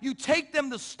life. You take them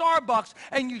to Starbucks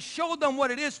and you show them what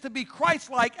it is to be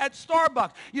Christ-like at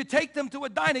Starbucks. You take them to a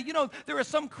diner. You know, there are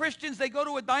some Christians, they go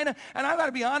to a diner, and I've got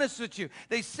to be honest with you.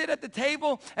 They sit at the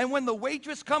table, and when the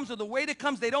waitress comes or the waiter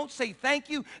comes, they don't say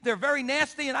thank you. They're very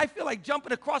nasty, and I feel like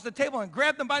jumping across the table and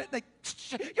grab them by the, like,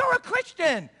 you're a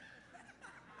Christian.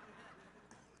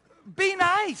 Be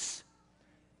nice.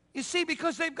 You see,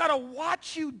 because they've got to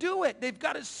watch you do it. They've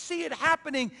got to see it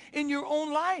happening in your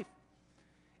own life.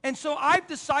 And so I've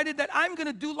decided that I'm going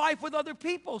to do life with other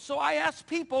people. So I ask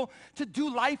people to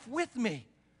do life with me.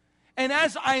 And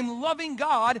as I'm loving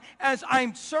God, as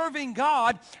I'm serving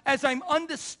God, as I'm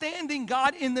understanding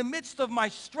God in the midst of my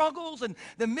struggles and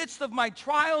the midst of my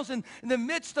trials and in the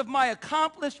midst of my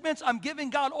accomplishments, I'm giving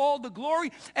God all the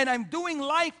glory, and I'm doing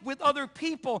life with other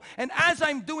people. And as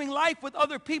I'm doing life with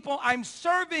other people, I'm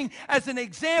serving as an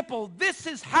example. This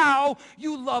is how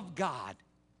you love God.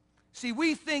 See,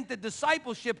 we think that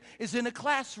discipleship is in a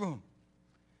classroom.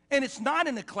 And it's not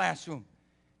in a classroom.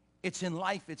 It's in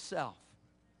life itself.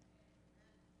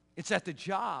 It's at the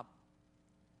job.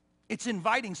 It's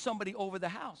inviting somebody over the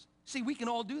house. See, we can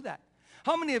all do that.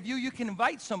 How many of you can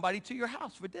invite somebody to your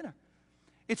house for dinner?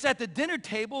 It's at the dinner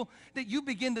table that you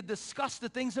begin to discuss the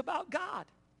things about God,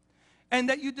 and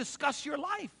that you discuss your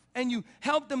life, and you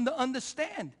help them to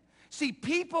understand. See,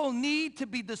 people need to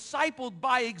be discipled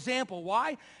by example.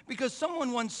 Why? Because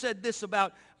someone once said this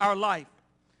about our life.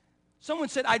 Someone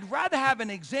said, I'd rather have an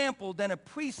example than a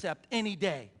precept any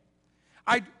day.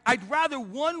 I'd rather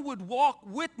one would walk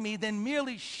with me than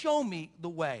merely show me the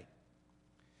way.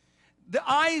 The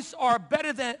eyes are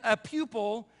better than a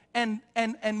pupil and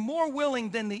more willing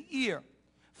than the ear.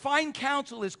 Fine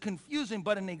counsel is confusing,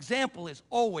 but an example is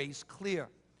always clear.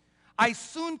 I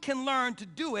soon can learn to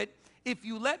do it if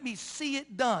you let me see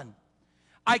it done.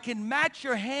 I can match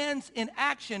your hands in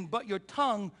action, but your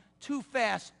tongue too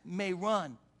fast may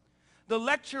run. The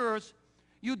lecturers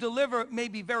you deliver may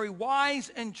be very wise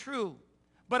and true,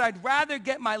 but I'd rather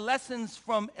get my lessons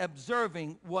from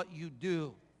observing what you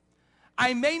do.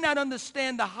 I may not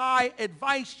understand the high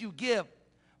advice you give,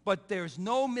 but there's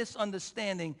no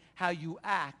misunderstanding how you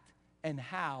act and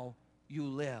how you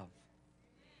live.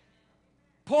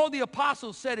 Paul the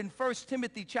Apostle said in 1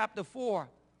 Timothy chapter 4,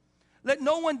 let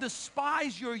no one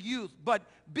despise your youth, but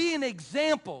be an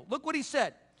example. Look what he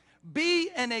said. Be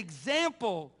an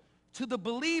example to the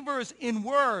believers in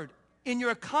word, in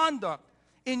your conduct,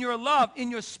 in your love, in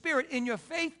your spirit, in your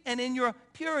faith, and in your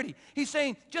purity. He's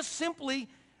saying just simply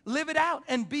live it out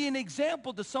and be an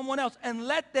example to someone else and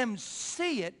let them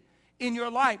see it in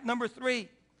your life. Number 3,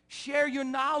 share your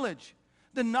knowledge,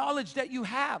 the knowledge that you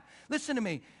have. Listen to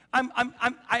me.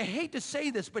 I hate to say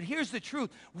this, but here's the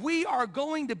truth. We are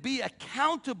going to be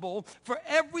accountable for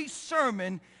every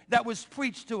sermon that was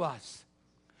preached to us.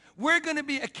 We're going to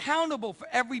be accountable for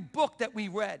every book that we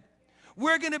read.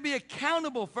 We're going to be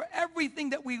accountable for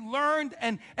everything that we learned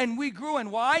and we grew in.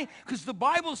 Why? Because the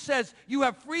Bible says you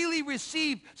have freely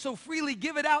received, so freely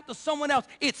give it out to someone else.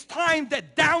 It's time to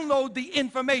download the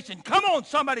information. Come on,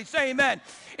 somebody say amen.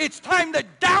 It's time to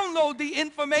download the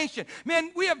information.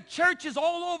 Man, we have churches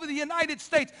all over the United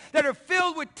States that are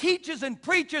filled with teachers and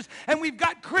preachers, and we've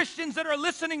got Christians that are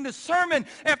listening to sermon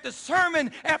after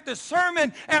sermon after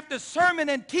sermon after sermon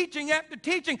and teaching after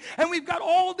teaching, and we've got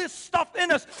all this stuff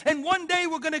in us. And one day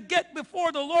we're going to get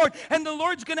before the Lord, and the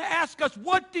Lord's going to ask us,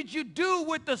 what did you do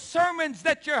with the sermons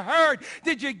that you heard?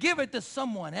 Did you give it to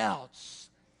someone else?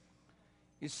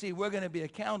 You see, we're going to be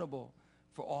accountable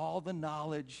for all the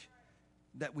knowledge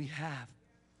that we have.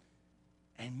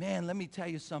 And man, let me tell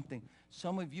you something.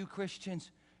 Some of you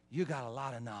Christians, you got a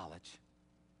lot of knowledge.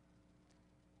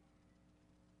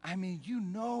 I mean, you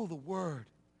know the Word.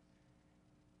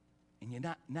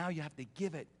 And now you have to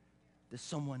give it to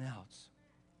someone else.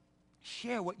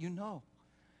 Share what you know.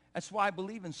 That's why I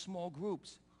believe in small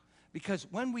groups. Because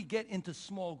when we get into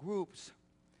small groups,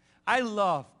 I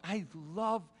love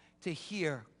to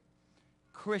hear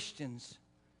Christians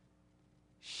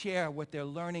share what they're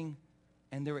learning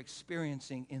and they're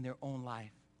experiencing in their own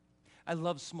life. I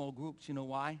love small groups. You know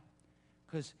why?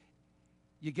 Because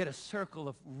you get a circle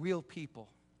of real people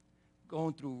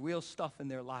going through real stuff in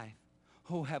their life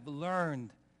who have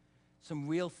learned some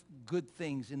real good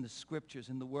things in the scriptures,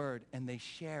 in the word, and they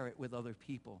share it with other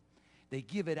people. They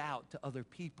give it out to other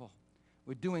people.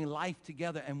 We're doing life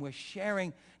together, and we're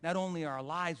sharing not only our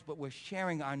lives, but we're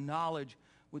sharing our knowledge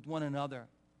with one another.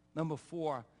 Number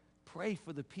 4, pray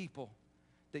for the people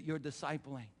that you're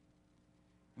discipling.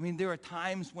 I mean, there are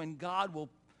times when God will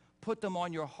put them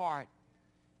on your heart,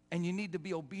 and you need to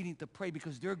be obedient to pray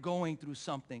because they're going through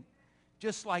something.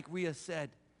 Just like Rhea said,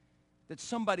 that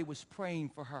somebody was praying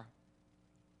for her.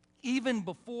 Even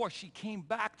before she came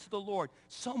back to the Lord,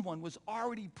 someone was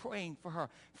already praying for her.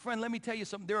 Friend, let me tell you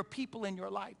something. There are people in your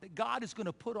life that God is going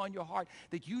to put on your heart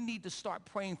that you need to start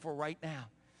praying for right now.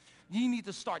 You need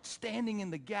to start standing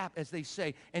in the gap, as they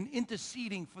say, and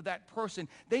interceding for that person.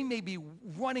 They may be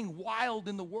running wild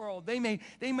in the world. They may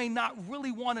not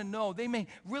really want to know. They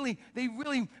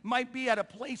really might be at a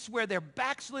place where they're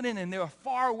backslidden and they're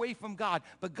far away from God.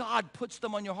 But God puts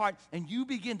them on your heart, and you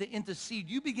begin to intercede.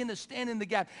 You begin to stand in the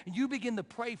gap, and you begin to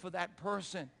pray for that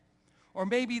person. Or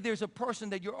maybe there's a person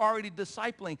that you're already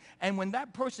discipling, and when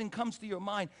that person comes to your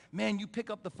mind, man, you pick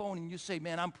up the phone and you say,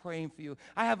 man, I'm praying for you.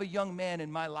 I have a young man in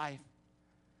my life.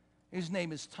 His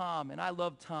name is Tom, and I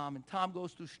love Tom, and Tom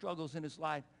goes through struggles in his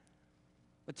life.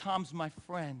 But Tom's my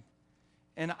friend,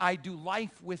 and I do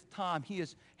life with Tom. He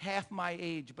is half my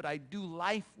age, but I do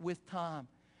life with Tom.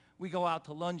 We go out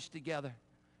to lunch together,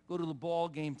 go to the ball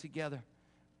game together,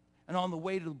 and on the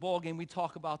way to the ball game, we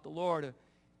talk about the Lord.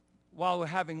 While we're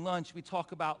having lunch, we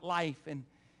talk about life and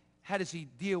how does he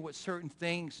deal with certain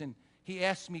things. And he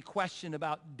asks me a question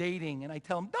about dating, and I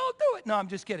tell him, don't do it. No, I'm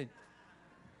just kidding.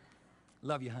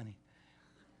 Love you, honey.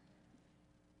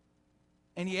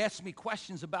 And he asks me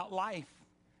questions about life,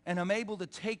 and I'm able to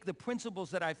take the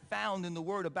principles that I found in the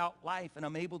Word about life, and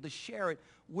I'm able to share it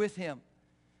with him.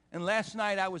 And last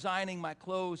night I was ironing my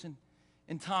clothes,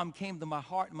 and Tom came to my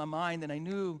heart and my mind, and I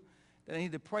knew that I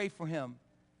needed to pray for him.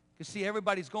 Because, see,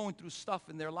 everybody's going through stuff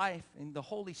in their life, and the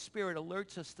Holy Spirit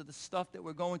alerts us to the stuff that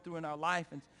we're going through in our life.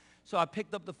 And so I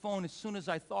picked up the phone as soon as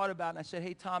I thought about it, and I said,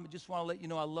 hey, Tom, I just want to let you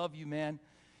know I love you, man,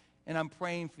 and I'm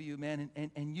praying for you, man,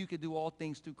 and you can do all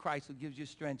things through Christ who gives you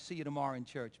strength. See you tomorrow in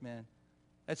church, man.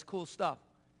 That's cool stuff.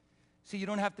 See, you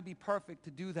don't have to be perfect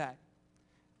to do that.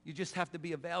 You just have to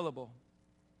be available.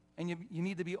 And you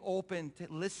need to be open to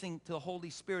listening to the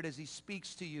Holy Spirit as he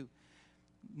speaks to you.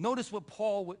 Notice what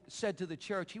Paul said to the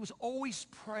church. He was always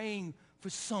praying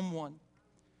for someone.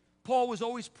 Paul was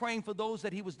always praying for those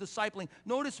that he was discipling.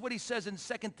 Notice what he says in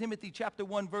 2 Timothy chapter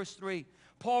 1, verse 3.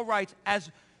 Paul writes,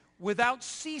 as without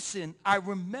ceasing, I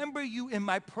remember you in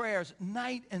my prayers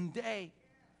night and day.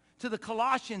 To the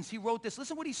Colossians, he wrote this.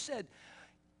 Listen what he said.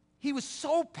 He was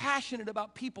so passionate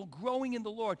about people growing in the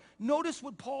Lord. Notice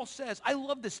what Paul says. I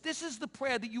love this. This is the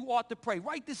prayer that you ought to pray.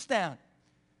 Write this down.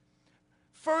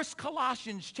 1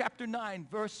 Colossians chapter 9,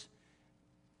 1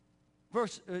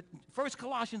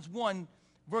 Colossians 1,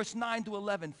 verse 9 to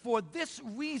 11. For this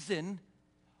reason,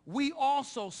 we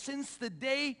also, since the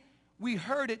day we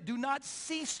heard it, do not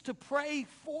cease to pray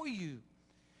for you,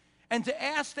 and to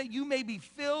ask that you may be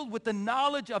filled with the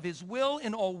knowledge of his will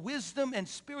in all wisdom and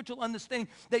spiritual understanding,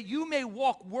 that you may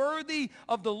walk worthy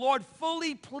of the Lord,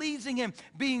 fully pleasing him,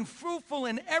 being fruitful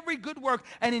in every good work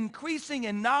and increasing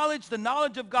in knowledge, the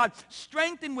knowledge of God,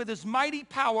 strengthened with his mighty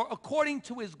power according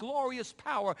to his glorious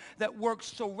power that works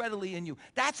so readily in you.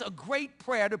 That's a great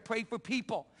prayer to pray for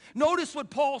people. Notice what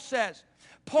Paul says.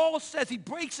 Paul says, he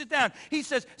breaks it down. He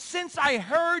says, since I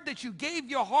heard that you gave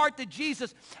your heart to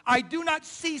Jesus, I do not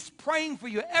cease praying for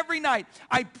you. Every night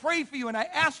I pray for you and I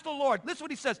ask the Lord, listen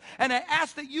what he says, and I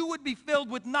ask that you would be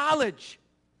filled with knowledge.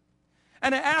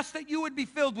 And I ask that you would be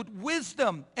filled with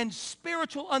wisdom and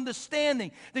spiritual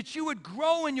understanding, that you would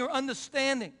grow in your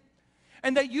understanding,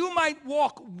 and that you might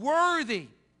walk worthy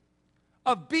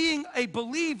of being a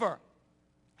believer,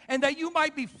 and that you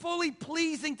might be fully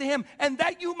pleasing to him, and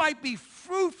that you might be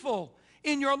fruitful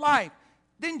in your life.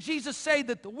 Didn't Jesus say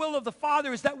that the will of the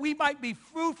Father is that we might be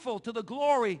fruitful to the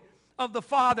glory of the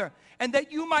Father, and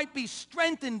that you might be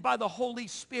strengthened by the Holy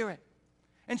Spirit?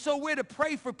 And so we're to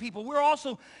pray for people. We're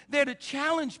also there to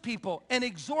challenge people and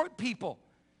exhort people.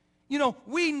 You know,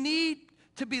 we need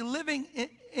to be living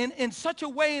in such a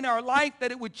way in our life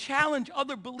that it would challenge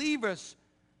other believers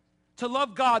to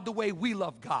love God the way we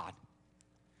love God.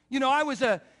 You know, I was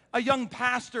a young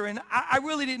pastor, and I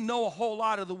really didn't know a whole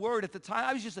lot of the word at the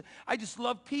time. I just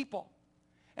loved people.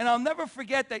 And I'll never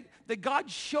forget that God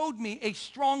showed me a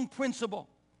strong principle.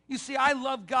 You see, I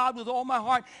love God with all my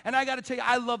heart, and I got to tell you,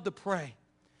 I love to pray.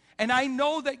 And I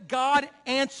know that God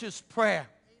answers prayer.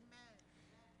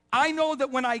 I know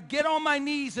that when I get on my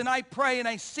knees and I pray and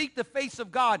I seek the face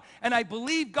of God and I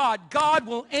believe God, God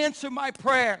will answer my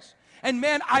prayers. And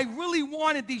man, I really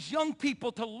wanted these young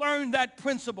people to learn that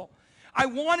principle. I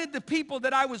wanted the people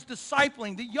that I was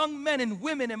discipling, the young men and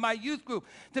women in my youth group,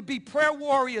 to be prayer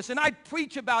warriors. And I'd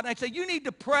preach about it, and I'd say, you need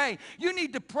to pray. You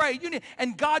need to pray.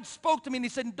 And God spoke to me, and he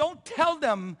said, don't tell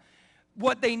them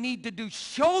what they need to do.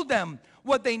 Show them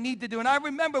what they need to do. And I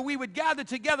remember we would gather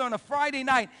together on a Friday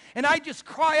night, and I just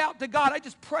cry out to God. I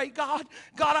just pray, God,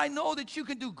 I know that you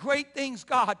can do great things,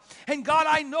 God. And God,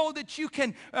 I know that you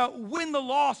can win the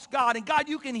lost, God. And God,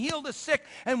 you can heal the sick.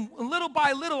 And little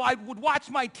by little, I would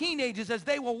watch my teenagers as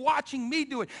they were watching me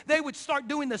do it. They would start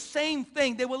doing the same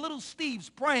thing. They were little Steves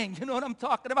praying. You know what I'm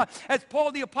talking about? As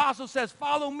Paul the Apostle says,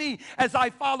 follow me as I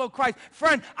follow Christ.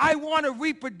 Friend, I want to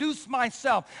reproduce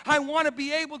myself. I want to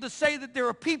be able to say that there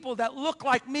are people that look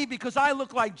like me because I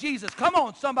look like Jesus. Come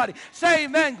on, somebody. Say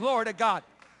amen. Glory to God.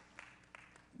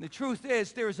 The truth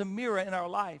is, there is a mirror in our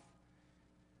life.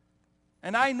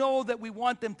 And I know that we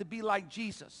want them to be like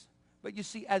Jesus. But you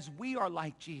see, as we are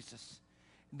like Jesus,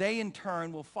 they in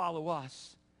turn will follow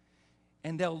us.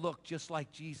 And they'll look just like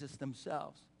Jesus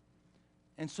themselves.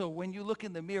 And so when you look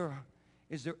in the mirror,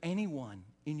 is there anyone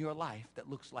in your life that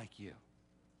looks like you?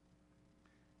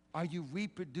 Are you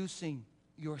reproducing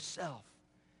yourself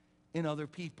in other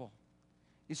people?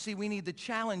 You see, we need to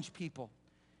challenge people.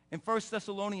 In 1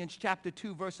 Thessalonians chapter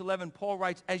 2, verse 11, Paul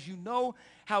writes, as you know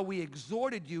how we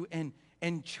exhorted you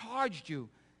and charged you,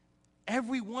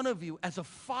 every one of you, as a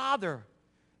father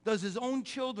does his own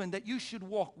children, that you should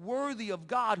walk worthy of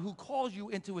God who calls you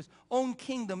into his own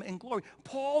kingdom and glory.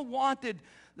 Paul wanted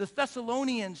the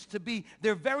Thessalonians to be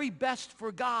their very best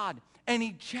for God, and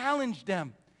he challenged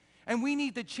them. And we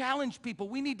need to challenge people.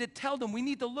 We need to tell them. We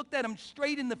need to look at them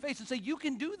straight in the face and say, you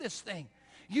can do this thing.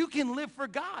 You can live for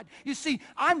God. You see,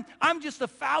 I'm just a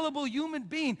fallible human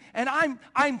being, and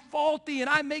I'm faulty, and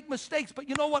I make mistakes. But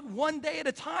you know what? One day at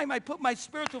a time, I put my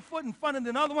spiritual foot in front of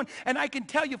another one, and I can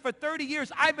tell you for 30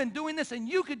 years, I've been doing this, and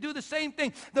you could do the same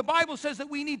thing. The Bible says that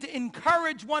we need to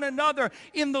encourage one another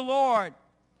in the Lord.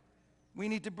 We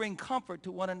need to bring comfort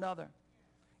to one another.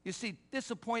 You see,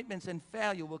 disappointments and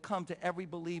failure will come to every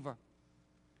believer.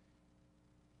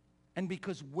 And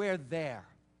because we're there,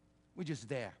 we're just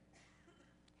there.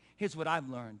 Here's what I've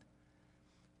learned.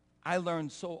 I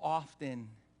learned so often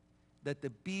that the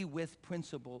be with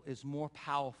principle is more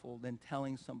powerful than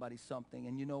telling somebody something.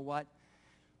 And you know what?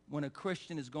 When a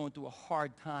Christian is going through a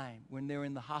hard time, when they're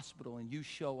in the hospital and you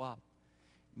show up,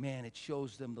 man, it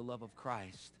shows them the love of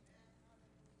Christ.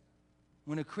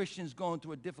 When a Christian's going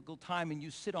through a difficult time and you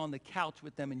sit on the couch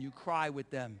with them and you cry with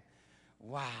them,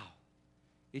 wow,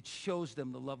 it shows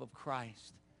them the love of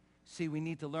Christ. See, we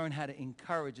need to learn how to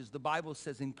encourage. As the Bible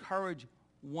says, encourage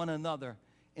one another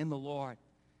in the Lord.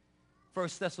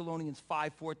 1 Thessalonians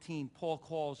 5:14, Paul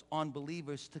calls on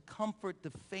believers to comfort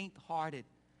the faint-hearted.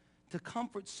 To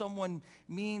comfort someone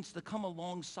means to come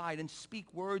alongside and speak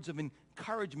words of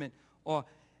encouragement or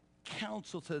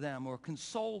counsel to them or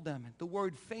console them. The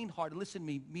word faint-hearted, listen to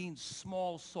me, means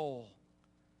small soul.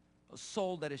 A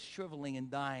soul that is shriveling and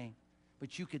dying.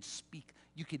 But you could speak,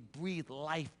 you could breathe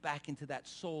life back into that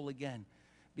soul again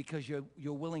because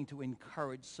you're willing to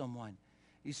encourage someone.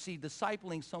 You see,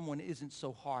 discipling someone isn't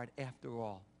so hard after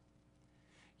all.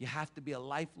 You have to be a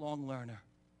lifelong learner.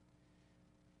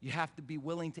 You have to be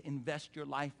willing to invest your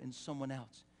life in someone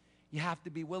else. You have to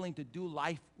be willing to do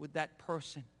life with that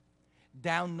person.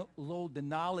 Download the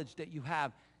knowledge that you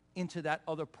have into that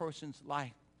other person's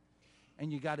life.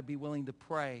 And you got to be willing to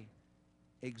pray,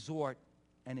 exhort,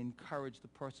 and encourage the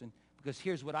person. Because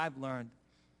here's what I've learned.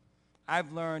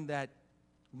 I've learned that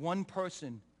one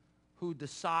person who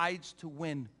decides to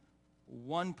win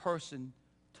one person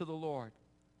to the Lord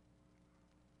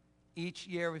each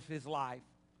year of his life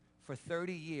for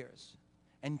 30 years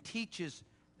and teaches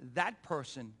that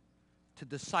person to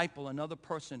disciple another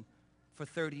person for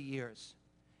 30 years.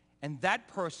 And that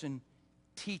person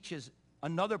teaches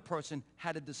another person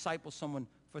how to disciple someone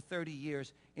for 30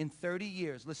 years. In 30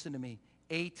 years, listen to me,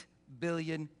 8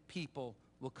 billion people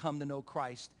will come to know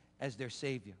Christ as their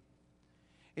Savior.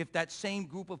 If that same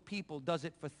group of people does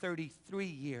it for 33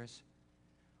 years,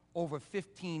 over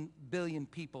 15 billion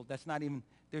people, that's not even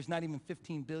there's not even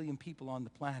 15 billion people on the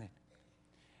planet.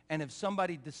 And if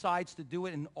somebody decides to do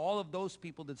it, and all of those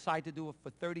people decide to do it for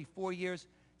 34 years,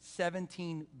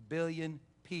 17 billion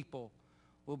people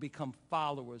will become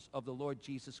followers of the Lord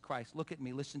Jesus Christ. Look at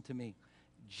me, listen to me.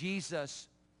 Jesus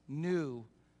knew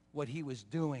what he was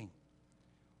doing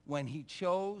when he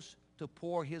chose to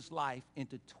pour his life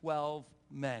into 12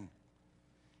 men.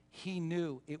 He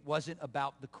knew it wasn't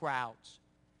about the crowds.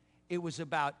 It was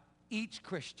about each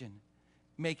Christian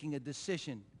making a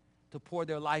decision to pour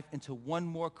their life into one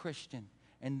more Christian,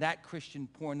 and that Christian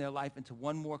pouring their life into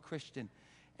one more Christian.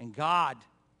 And God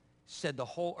said the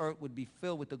whole earth would be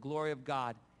filled with the glory of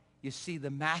God. You see,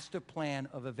 the master plan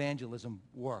of evangelism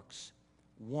works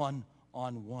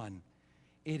one-on-one.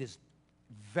 It is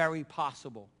very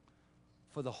possible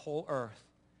for the whole earth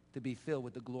to be filled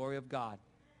with the glory of God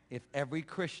if every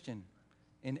Christian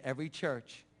in every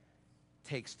church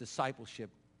takes discipleship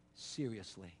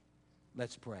seriously.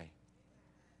 Let's pray.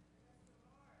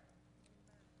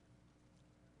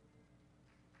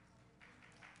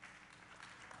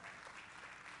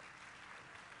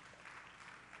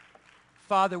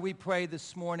 Father, we pray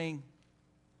this morning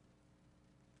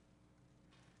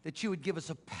that you would give us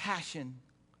a passion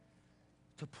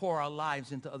to pour our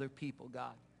lives into other people,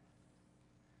 God.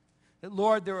 That,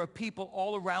 Lord, there are people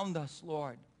all around us,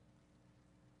 Lord,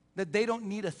 that they don't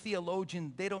need a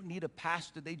theologian, they don't need a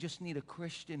pastor, they just need a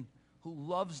Christian who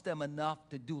loves them enough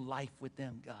to do life with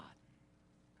them, God.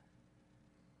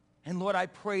 And Lord, I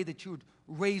pray that you would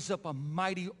raise up a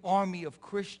mighty army of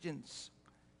Christians.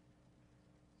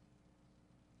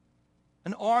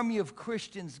 An army of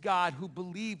Christians, God, who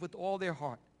believe with all their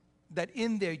heart that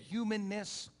in their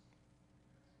humanness,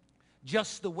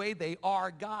 just the way they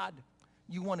are, God,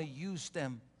 you want to use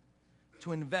them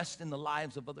to invest in the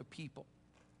lives of other people.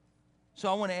 So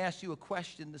I want to ask you a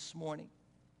question this morning.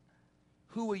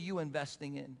 Who are you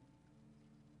investing in?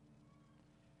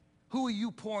 Who are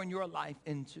you pouring your life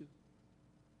into?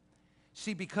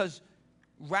 See, because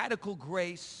radical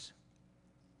grace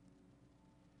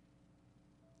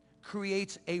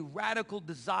creates a radical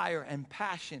desire and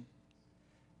passion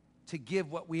to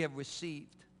give what we have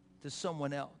received to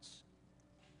someone else.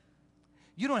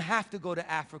 You don't have to go to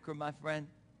Africa, my friend.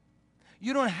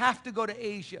 You don't have to go to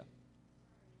Asia.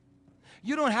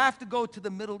 You don't have to go to the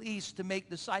Middle East to make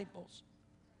disciples.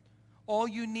 All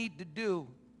you need to do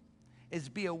is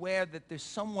be aware that there's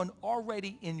someone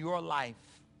already in your life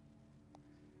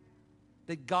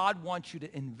that God wants you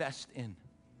to invest in.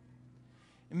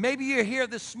 And maybe you're here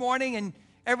this morning and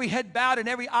every head bowed and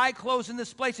every eye closed in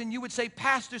this place, and you would say,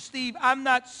 Pastor Steve, I'm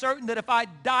not certain that if I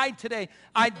died today,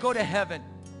 I'd go to heaven.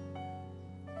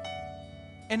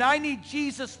 And I need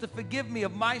Jesus to forgive me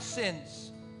of my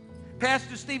sins.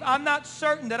 Pastor Steve, I'm not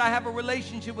certain that I have a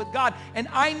relationship with God, and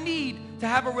I need to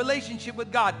have a relationship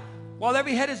with God. While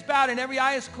every head is bowed and every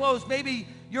eye is closed, maybe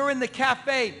you're in the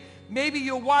cafe. Maybe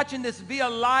you're watching this via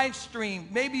live stream.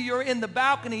 Maybe you're in the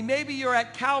balcony. Maybe you're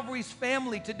at Calvary's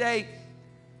family today,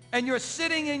 and you're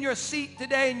sitting in your seat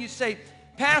today, and you say,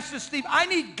 Pastor Steve, I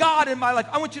need God in my life.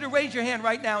 I want you to raise your hand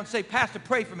right now and say, Pastor,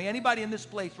 pray for me. Anybody in this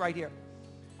place right here?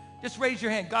 Just raise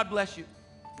your hand. God bless you.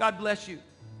 God bless you.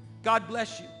 God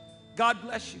bless you. God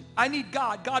bless you. I need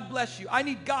God. God bless you. I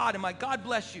need God in my, God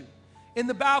bless you. In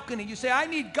the balcony, you say, I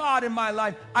need God in my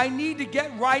life. I need to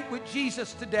get right with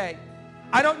Jesus today.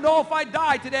 I don't know if I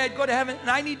died today, I'd go to heaven, and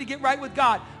I need to get right with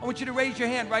God. I want you to raise your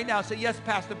hand right now and say, yes,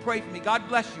 Pastor, pray for me. God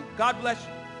bless you. God bless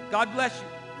you. God bless you.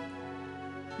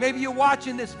 Maybe you're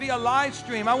watching this via live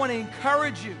stream. I want to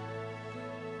encourage you.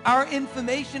 Our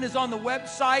information is on the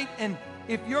website, and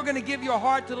if you're going to give your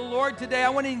heart to the Lord today, I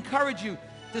want to encourage you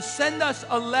to send us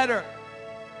a letter.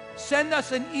 Send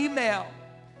us an email.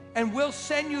 And we'll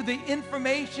send you the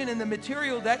information and the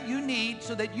material that you need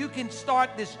so that you can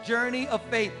start this journey of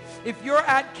faith. If you're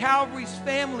at Calvary's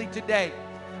family today,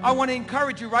 I want to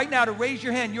encourage you right now to raise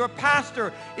your hand. Your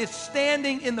pastor is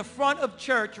standing in the front of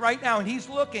church right now, and he's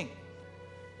looking.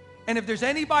 And if there's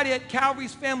anybody at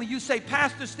Calvary's family, you say,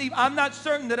 Pastor Steve, I'm not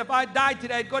certain that if I died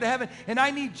today, I'd go to heaven, and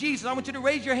I need Jesus. I want you to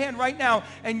raise your hand right now,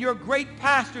 and your great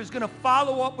pastor is going to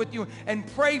follow up with you and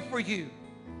pray for you.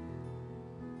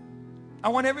 I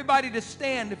want everybody to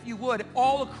stand, if you would,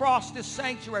 all across this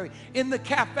sanctuary, in the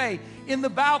cafe, in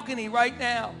the balcony right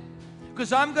now.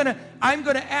 Because I'm gonna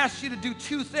ask you to do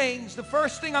two things. The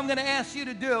first thing I'm going to ask you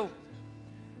to do,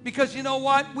 because you know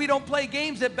what? We don't play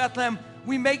games at Bethlehem.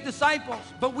 We make disciples.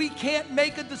 But we can't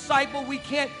make a disciple.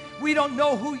 We don't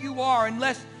know who you are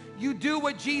unless you do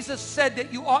what Jesus said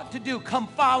that you ought to do. Come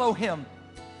follow him.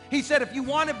 He said, if you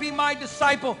want to be my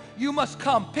disciple, you must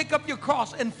come. Pick up your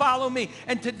cross and follow me.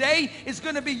 And today is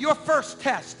going to be your first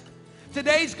test.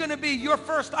 Today's going to be your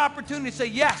first opportunity to say,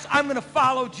 yes, I'm going to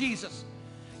follow Jesus.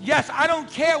 Yes, I don't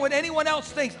care what anyone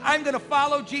else thinks. I'm going to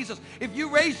follow Jesus. If you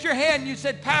raised your hand and you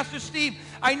said, Pastor Steve,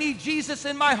 I need Jesus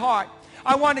in my heart.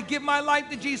 I want to give my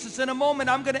life to Jesus. In a moment,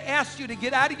 I'm going to ask you to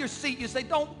get out of your seat. You say,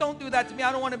 don't do that to me.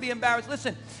 I don't want to be embarrassed.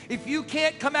 Listen, if you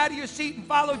can't come out of your seat and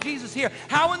follow Jesus here,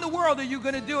 how in the world are you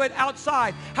going to do it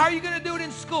outside? How are you going to do it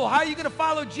in school? How are you going to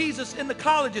follow Jesus in the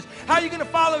colleges? How are you going to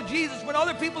follow Jesus when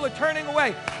other people are turning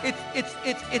away?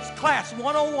 It's class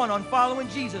 101 on following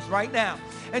Jesus right now.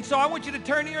 And so I want you to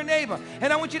turn to your neighbor,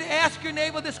 and I want you to ask your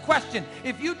neighbor this question.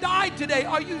 If you died today,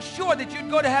 are you sure that you'd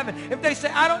go to heaven? If they say,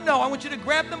 I don't know, I want you to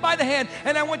grab them by the hand,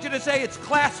 and I want you to say, it's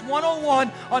class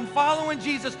 101 on following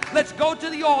Jesus. Let's go to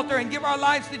the altar and give our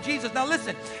lives to Jesus. Now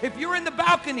listen, if you're in the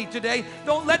balcony today,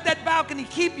 don't let that balcony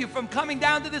keep you from coming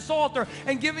down to this altar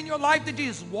and giving your life to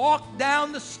Jesus. Walk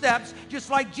down the steps just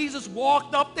like Jesus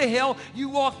walked up the hill. You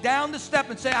walk down the step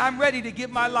and say, I'm ready to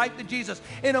give my life to Jesus.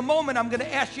 In a moment, I'm going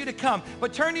to ask you to come.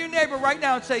 But turn to your neighbor right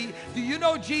now and say, do you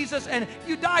know Jesus? And if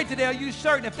you died today, are you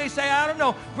certain? If they say, I don't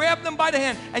know, grab them by the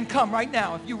hand and come right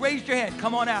now. If you raised your hand,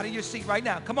 come on out of your seat right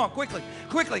now. Come on, quickly,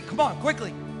 come on,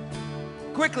 quickly.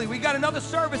 We got another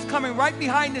service coming right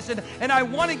behind this, and I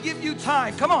want to give you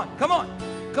time. Come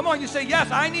on. You say,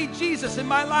 yes, I need Jesus in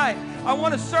my life. I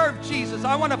want to serve Jesus.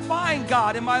 I want to find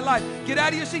God in my life. Get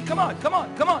out of your seat. Come on.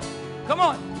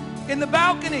 In the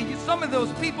balcony, some of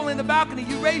those people in the balcony,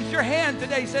 you raised your hand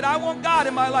today, said, I want God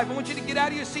in my life. I want you to get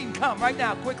out of your seat and come right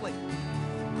now, quickly.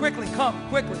 Come,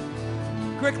 quickly.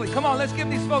 Come on, let's give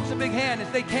these folks a big hand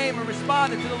as they came and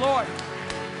responded to the Lord.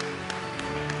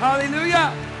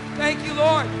 Hallelujah. Thank you,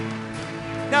 Lord.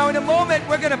 Now, in a moment,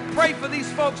 we're going to pray for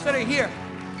these folks that are here.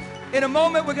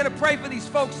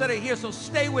 So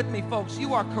stay with me, folks.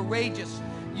 You are courageous.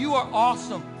 You are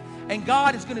awesome. And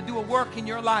God is going to do a work in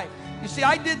your life. You see,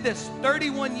 I did this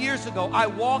 31 years ago. I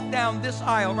walked down this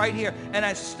aisle right here, and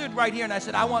I stood right here, and I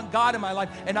said, I want God in my life,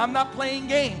 and I'm not playing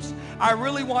games. I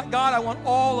really want God. I want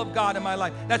all of God in my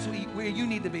life. That's where you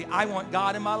need to be. I want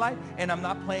God in my life, and I'm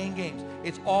not playing games.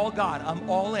 It's all God. I'm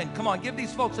all in. Come on, give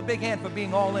these folks a big hand for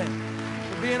being all in.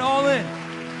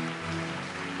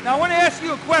 Now, I want to ask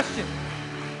you a question.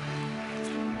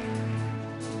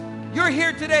 You're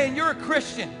here today, and you're a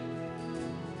Christian.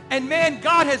 And man,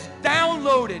 God has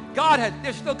downloaded.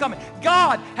 They're still coming.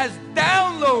 God has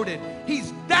downloaded.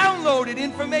 He's downloaded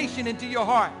information into your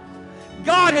heart.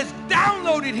 God has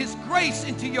downloaded his grace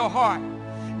into your heart.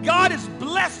 God has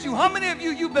blessed you. How many of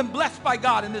you've been blessed by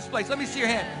God in this place? Let me see your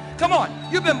hand. Come on.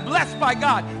 You've been blessed by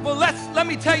God. Well, let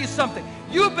me tell you something.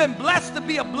 You've been blessed to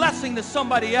be a blessing to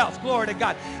somebody else. Glory to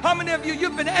God. How many of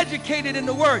you've been educated in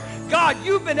the Word? God,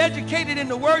 you've been educated in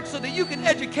the Word so that you can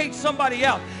educate somebody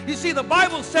else. You see, the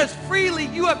Bible says freely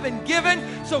you have been given,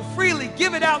 so freely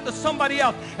give it out to somebody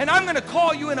else. And I'm going to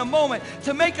call you in a moment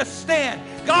to make a stand.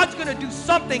 God's going to do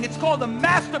something. It's called the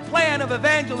master plan of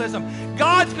evangelism.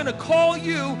 God's going to call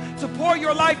you to pour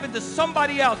your life into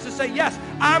somebody else, to say, yes,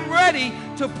 I'm ready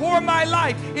to pour my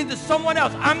life into someone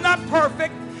else. I'm not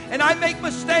perfect. And I make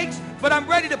mistakes, but I'm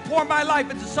ready to pour my life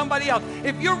into somebody else.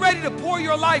 If you're ready to pour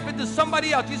your life into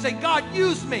somebody else, you say, God,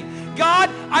 use me. God,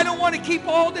 I don't want to keep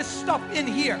all this stuff in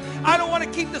here. I don't want to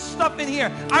keep this stuff in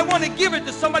here. I want to give it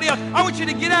to somebody else. I want you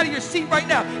to get out of your seat right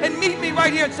now and meet me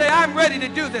right here and say, I'm ready to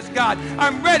do this, God.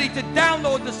 I'm ready to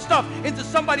download the stuff into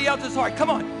somebody else's heart. Come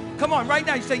on, right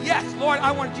now. You say, yes, Lord,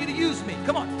 I want you to use me.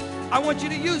 Come on. I want you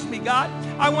to use me, God.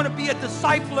 I want to be a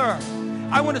discipler.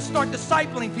 I want to start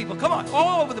discipling people. Come on,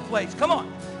 all over the place. Come on.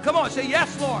 Say,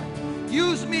 yes, Lord.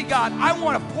 Use me, God. I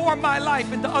want to pour my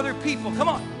life into other people. Come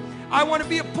on. I want to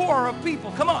be a pourer of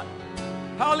people. Come on.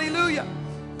 Hallelujah.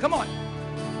 Come on.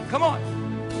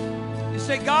 You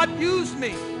say, God, use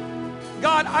me.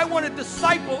 God, I want to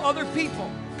disciple other people.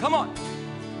 Come on.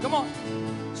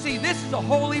 See, this is a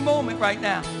holy moment right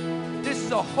now. This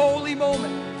is a holy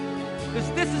moment.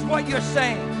 This is what you're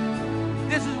saying.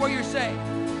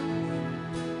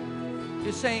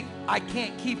 You're saying, I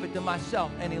can't keep it to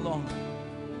myself any longer.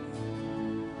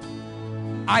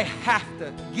 I have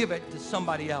to give it to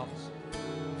somebody else.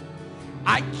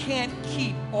 I can't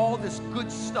keep all this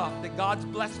good stuff that God's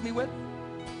blessed me with.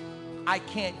 I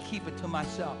can't keep it to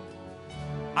myself.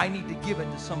 I need to give it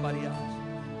to somebody else.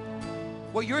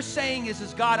 What you're saying is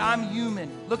God, I'm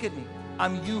human. Look at me.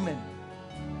 I'm human.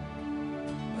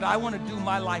 But I want to do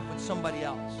my life with somebody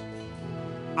else.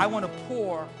 I want to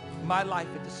pour my life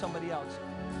into somebody else.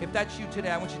 If that's you today,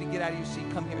 I want you to get out of your seat,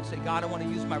 come here and say, God, I want to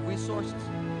use my resources.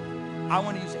 I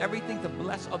want to use everything to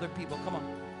bless other people. Come on.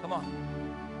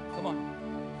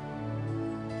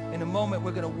 In a moment,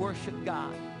 we're going to worship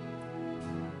God.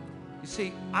 You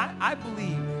see, I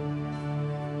believe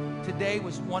today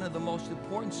was one of the most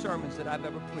important sermons that I've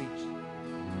ever preached,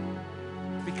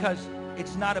 because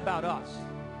it's not about us.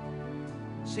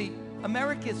 See,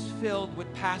 America is filled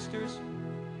with pastors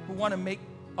who want to make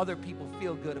other people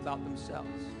feel good about themselves.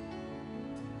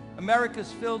 America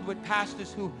is filled with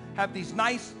pastors who have these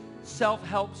nice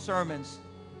self-help sermons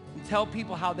and tell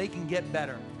people how they can get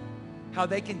better, how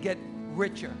they can get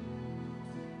richer,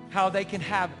 how they can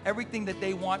have everything that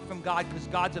they want from God because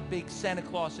God's a big Santa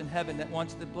Claus in heaven that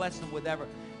wants to bless them with whatever.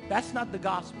 That's not the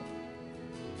gospel.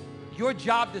 Your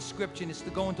job description is to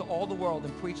go into all the world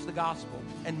and preach the gospel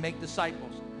and make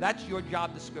disciples. That's your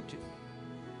job description.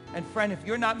 And friend, if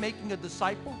you're not making a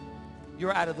disciple,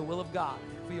 you're out of the will of God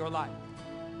for your life.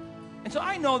 And so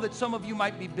I know that some of you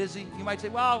might be busy. You might say,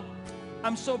 well,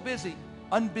 I'm so busy.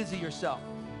 Unbusy yourself.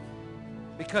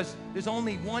 Because there's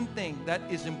only one thing that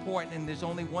is important, and there's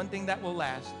only one thing that will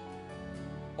last.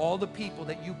 All the people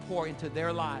that you pour into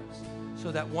their lives,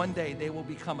 so that one day they will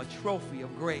become a trophy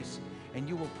of grace, and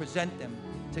you will present them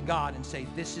to God and say,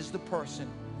 this is the person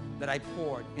that I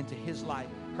poured into his life,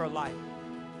 her life.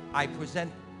 I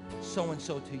present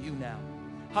so-and-so to you now.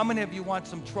 How many of you want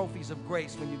some trophies of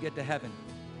grace when you get to heaven?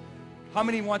 How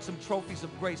many want some trophies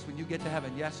of grace when you get to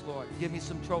heaven? Yes, Lord. Give me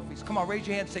some trophies. Come on, raise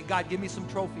your hand and say, God, give me some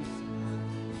trophies.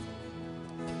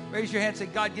 Raise your hand and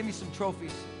say, God, give me some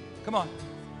trophies. Come on.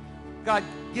 God,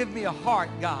 give me a heart,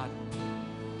 God,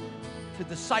 to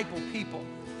disciple people.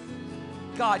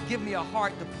 God, give me a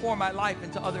heart to pour my life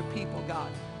into other people,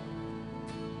 God.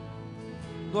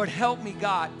 Lord, help me,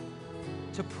 God,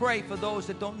 to pray for those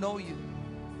that don't know you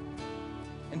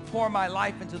and pour my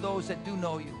life into those that do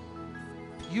know you.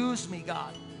 Use me,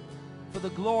 God, for the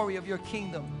glory of your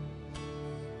kingdom.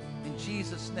 In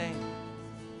Jesus' name.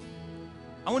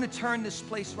 I want to turn this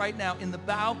place right now in the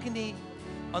balcony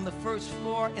on the first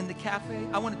floor in the cafe.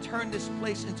 I want to turn this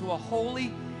place into a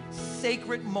holy,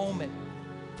 sacred moment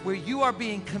where you are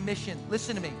being commissioned.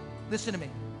 Listen to me. Listen to me.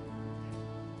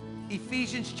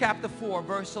 Ephesians chapter 4,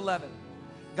 verse 11.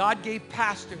 God gave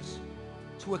pastors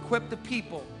to equip the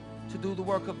people to do the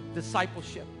work of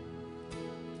discipleship.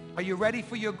 Are you ready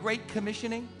for your great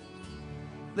commissioning?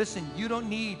 Listen, you don't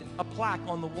need a plaque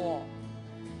on the wall.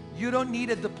 You don't need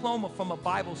a diploma from a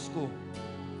Bible school.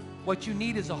 What you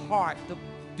need is a heart to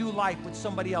do life with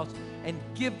somebody else and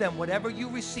give them whatever you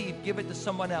receive, give it to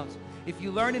someone else. If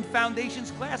you learn in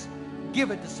foundations class,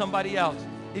 give it to somebody else.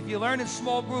 If you learn in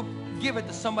small group, give it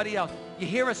to somebody else. You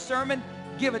hear a sermon,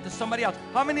 give it to somebody else.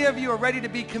 How many of you are ready to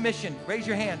be commissioned? Raise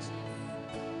your hands.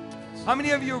 How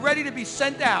many of you are ready to be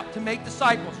sent out to make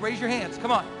disciples? Raise your hands.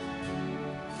 Come on.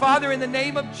 Father, in the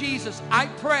name of Jesus, I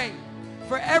pray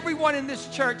for everyone in this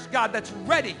church, God, that's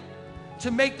ready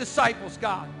to make disciples,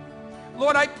 God.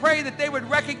 Lord, I pray that they would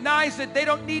recognize that they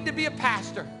don't need to be a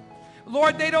pastor.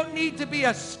 Lord, they don't need to be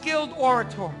a skilled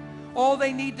orator. All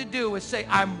they need to do is say,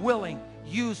 I'm willing.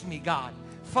 Use me, God.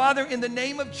 Father, in the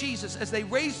name of Jesus, as they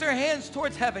raise their hands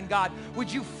towards heaven, God, would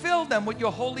you fill them with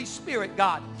your Holy Spirit,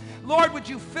 God? Lord, would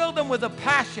you fill them with a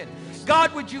passion?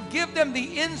 God, would you give them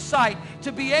the insight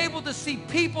to be able to see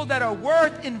people that are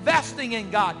worth investing in,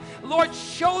 God? Lord,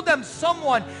 show them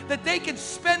someone that they can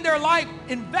spend their life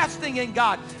investing in,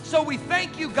 God. So we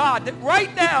thank you, God, that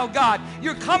right now, God,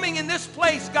 you're coming in this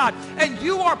place, God, and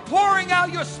you are pouring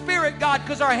out your Spirit, God,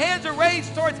 because our hands are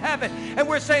raised towards heaven, and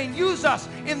we're saying, use us.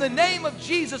 In the name of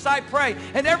Jesus, I pray.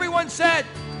 And everyone said,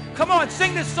 come on,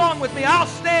 sing this song with me. I'll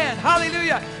stand.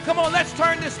 Hallelujah. Come on, let's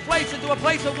turn this place into a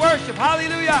place of worship.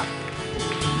 Hallelujah.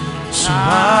 So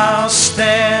I'll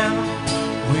stand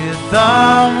with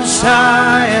arms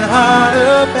high and heart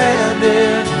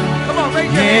abandoned. Come on, raise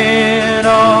your hand. In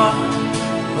awe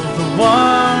of the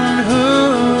one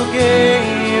who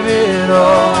gave it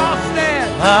all. I'll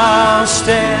stand. I'll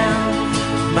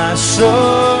stand, my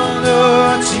soul,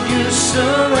 Lord, to you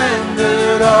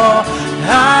surrendered all.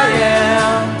 I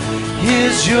am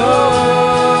is yours.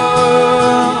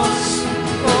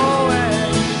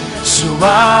 So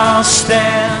I'll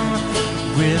stand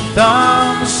with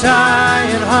arms high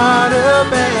and heart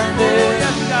abandoned,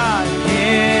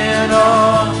 in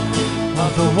awe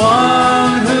of the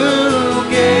one who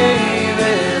gave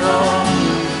it all.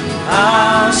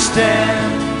 I'll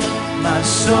stand, my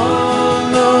soul,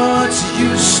 Lord, to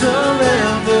you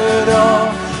surrendered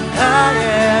all. I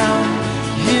am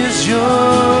is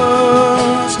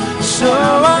yours. So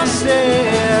I'll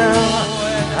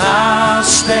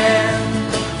stand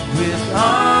with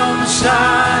arms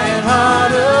high and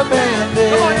heart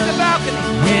abandoned. Come on, in the balcony.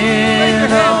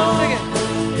 In awe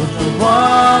of the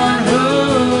one who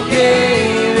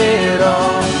gave it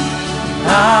all.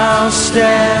 I'll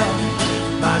stand,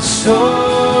 my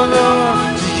soul,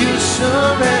 Lord, to you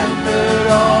surrendered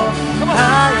all.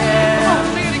 I am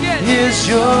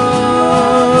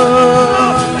yours.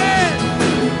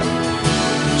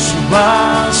 So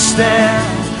I'll stand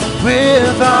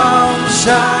with arms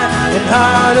high and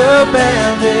heart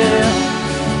abandoned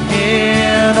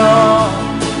in awe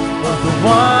of the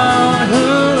one who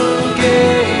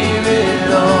gave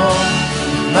it all.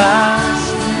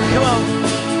 Come on.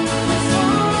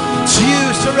 To you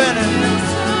surrender.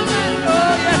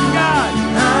 Oh, yes, God.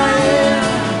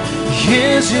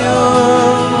 Is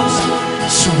yours.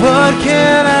 So what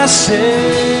can I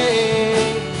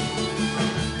say?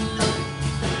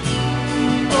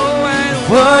 Oh, and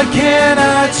What can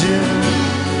I do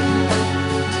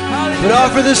but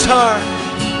offer this heart?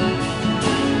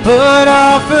 But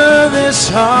offer this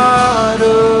heart,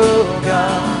 oh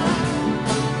God,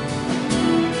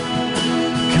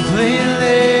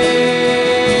 completely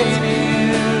to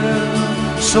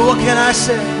you. So what can I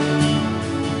say?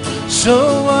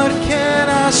 So what can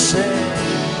I say?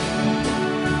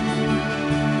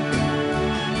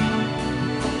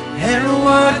 And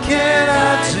what can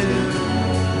I do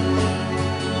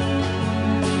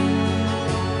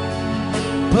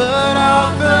but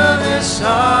offer this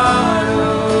heart,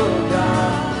 oh God?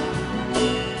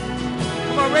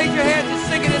 come on, raise your hands and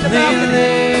sing it in the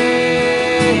balcony.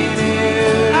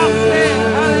 I'll stand.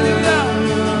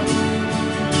 Hallelujah.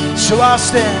 So I'll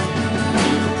stand.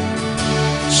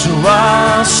 So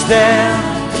I'll stand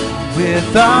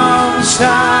with arms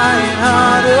high and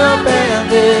heart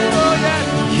abandoned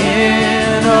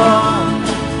in awe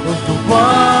of the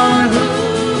one who...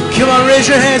 Come on, raise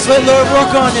your hands, let Lord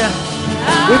work on you.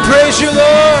 We praise you,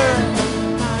 Lord.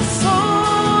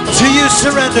 To you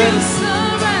surrender.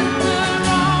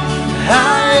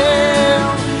 I am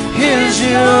is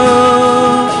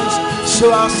yours.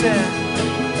 So I'll stand.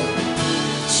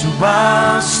 So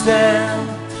I'll stand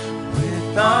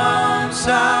with arms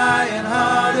high and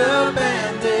heart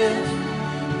abandoned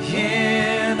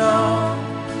in awe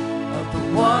of the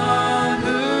one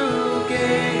who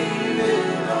gave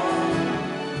it all.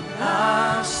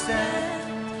 I'll stand,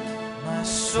 my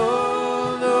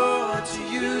soul, Lord, to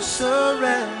you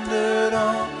surrendered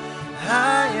all.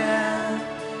 I am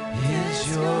is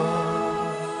yours.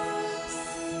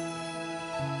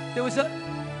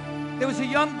 There was a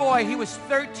young boy. He was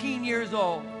 13 years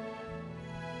old.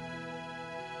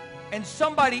 And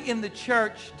somebody in the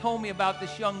church told me about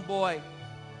this young boy.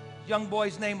 The young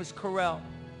boy's name was Corell.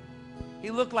 He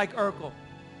looked like Urkel.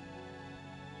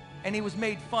 And he was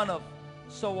made fun of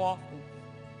so often.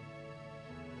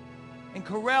 And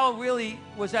Corell really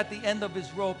was at the end of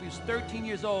his rope. He was 13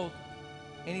 years old,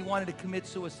 and he wanted to commit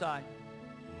suicide.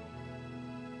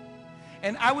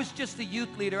 And I was just a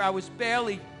youth leader. I was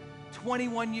barely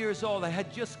 21 years old. I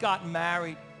had just gotten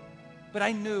married. But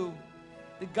I knew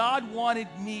that God wanted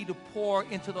me to pour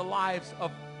into the lives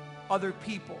of other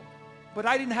people. But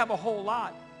I didn't have a whole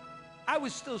lot. I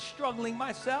was still struggling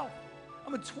myself.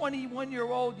 I'm a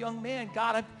 21-year-old young man.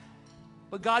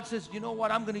 But God says, you know what?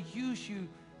 I'm going to use you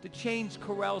to change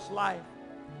Corell's life.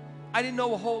 I didn't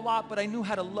know a whole lot, but I knew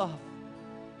how to love.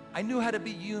 I knew how to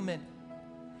be human.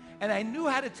 And I knew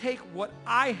how to take what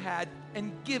I had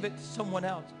and give it to someone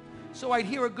else. So I'd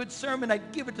hear a good sermon,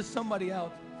 I'd give it to somebody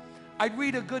else. I'd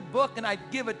read a good book and I'd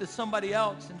give it to somebody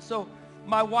else. And so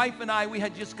my wife and I, we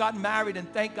had just gotten married,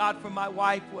 and thank God for my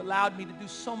wife who allowed me to do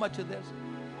so much of this.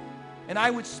 And I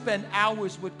would spend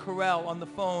hours with Corell on the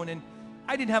phone, and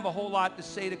I didn't have a whole lot to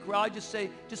say to Corell. I'd just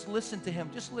say, just listen to him.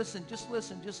 Just listen, just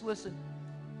listen, just listen.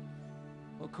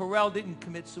 Well, Corell didn't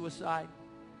commit suicide.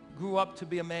 Grew up to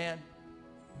be a man.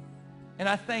 And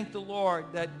I thank the Lord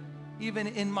that even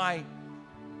in my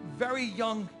very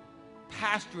young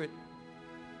pastorate,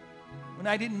 when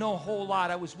I didn't know a whole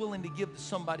lot, I was willing to give to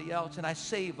somebody else, and I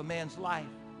saved a man's life.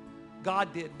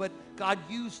 God did, but God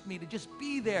used me to just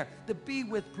be there, to be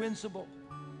with Principal.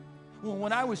 Well,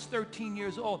 when I was 13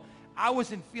 years old, I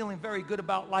wasn't feeling very good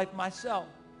about life myself.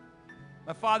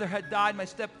 My father had died, my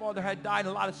stepfather had died,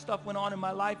 a lot of stuff went on in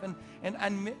my life, and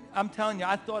I'm telling you,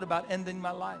 I thought about ending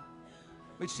my life.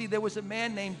 But see, there was a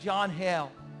man named John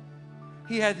Hale.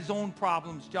 He had his own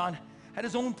problems. John had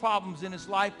his own problems in his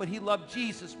life, but he loved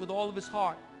Jesus with all of his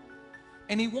heart.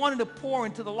 And he wanted to pour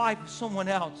into the life of someone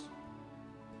else.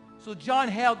 So John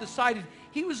Hale decided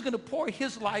he was going to pour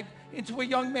his life into a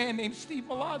young man named Steve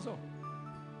Milazzo.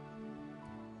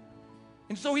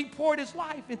 And so he poured his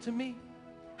life into me.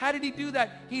 How did he do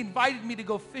that? He invited me to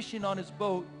go fishing on his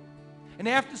boat. And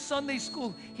after Sunday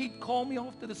school, he'd call me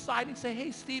off to the side and say,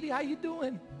 hey, Stevie, how you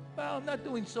doing? Well, I'm not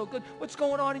doing so good. What's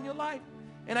going on in your life?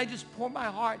 And I just pour my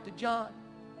heart to John.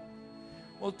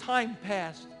 Well, time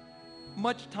passed.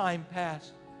 Much time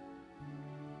passed.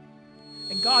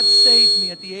 And God saved me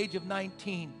at the age of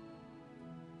 19.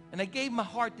 And I gave my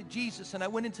heart to Jesus, and I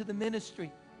went into the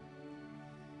ministry.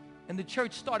 And the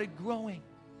church started growing.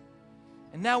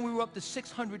 And now we were up to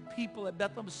 600 people at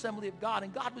Bethlehem Assembly of God,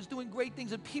 and God was doing great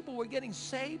things, and people were getting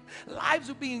saved. Lives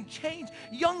were being changed.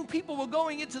 Young people were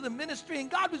going into the ministry, and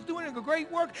God was doing a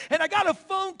great work. And I got a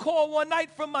phone call one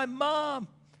night from my mom,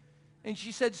 and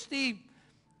she said, Steve,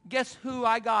 guess who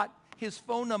I got his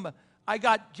phone number? I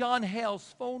got John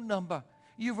Hale's phone number.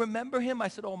 You remember him? I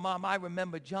said, oh, Mom, I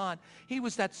remember John. He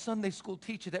was that Sunday school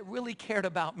teacher that really cared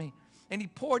about me, and he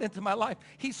poured into my life.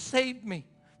 He saved me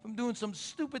from doing some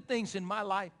stupid things in my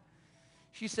life.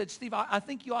 She said, Steve, I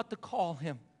think you ought to call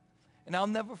him. And I'll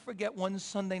never forget one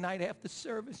Sunday night after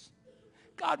service.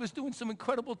 God was doing some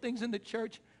incredible things in the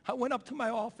church. I went up to my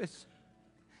office.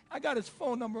 I got his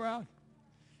phone number out,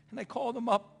 and I called him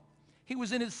up. He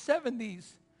was in his 70s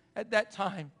at that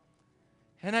time.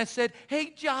 And I said,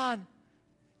 hey, John,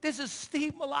 this is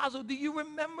Steve Milazzo. Do you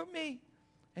remember me?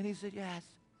 And he said, yes,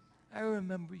 I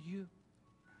remember you.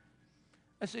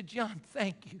 I said, John,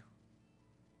 thank you.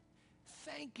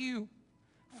 Thank you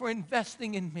for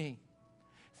investing in me.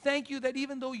 Thank you that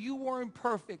even though you weren't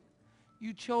perfect,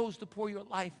 you chose to pour your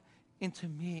life into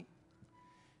me.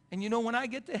 And you know, when I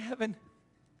get to heaven,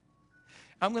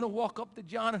 I'm going to walk up to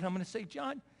John and I'm going to say,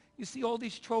 John, you see all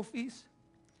these trophies?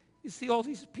 You see all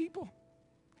these people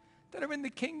that are in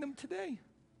the kingdom today?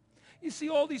 You see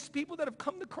all these people that have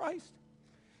come to Christ?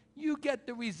 You get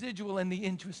the residual and the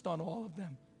interest on all of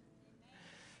them,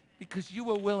 because you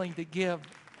were willing to give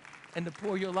and to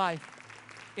pour your life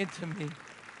into me.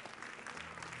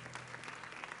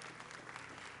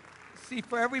 See,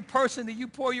 for every person that you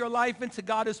pour your life into,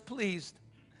 God is pleased,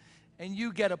 and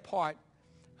you get a part.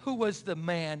 Who was the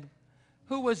man?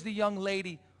 Who was the young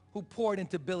lady who poured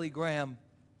into Billy Graham?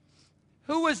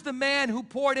 Who was the man who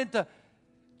poured into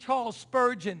Charles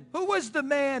Spurgeon? Who was the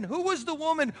man, who was the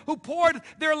woman who poured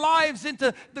their lives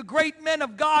into the great men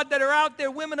of God that are out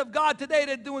there, women of God today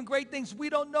that are doing great things? We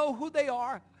don't know who they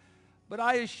are, but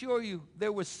I assure you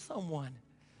there was someone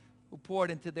who poured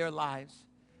into their lives.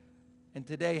 And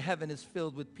today heaven is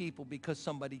filled with people because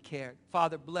somebody cared.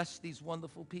 Father, bless these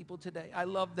wonderful people today. I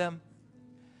love them,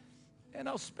 and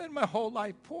I'll spend my whole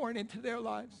life pouring into their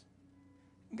lives.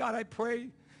 God, I pray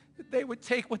that they would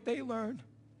take what they learned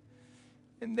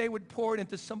and they would pour it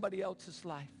into somebody else's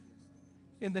life.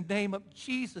 In the name of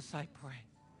Jesus, I pray.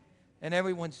 And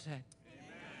everyone said,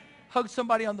 amen. Hug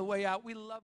somebody on the way out. We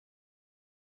love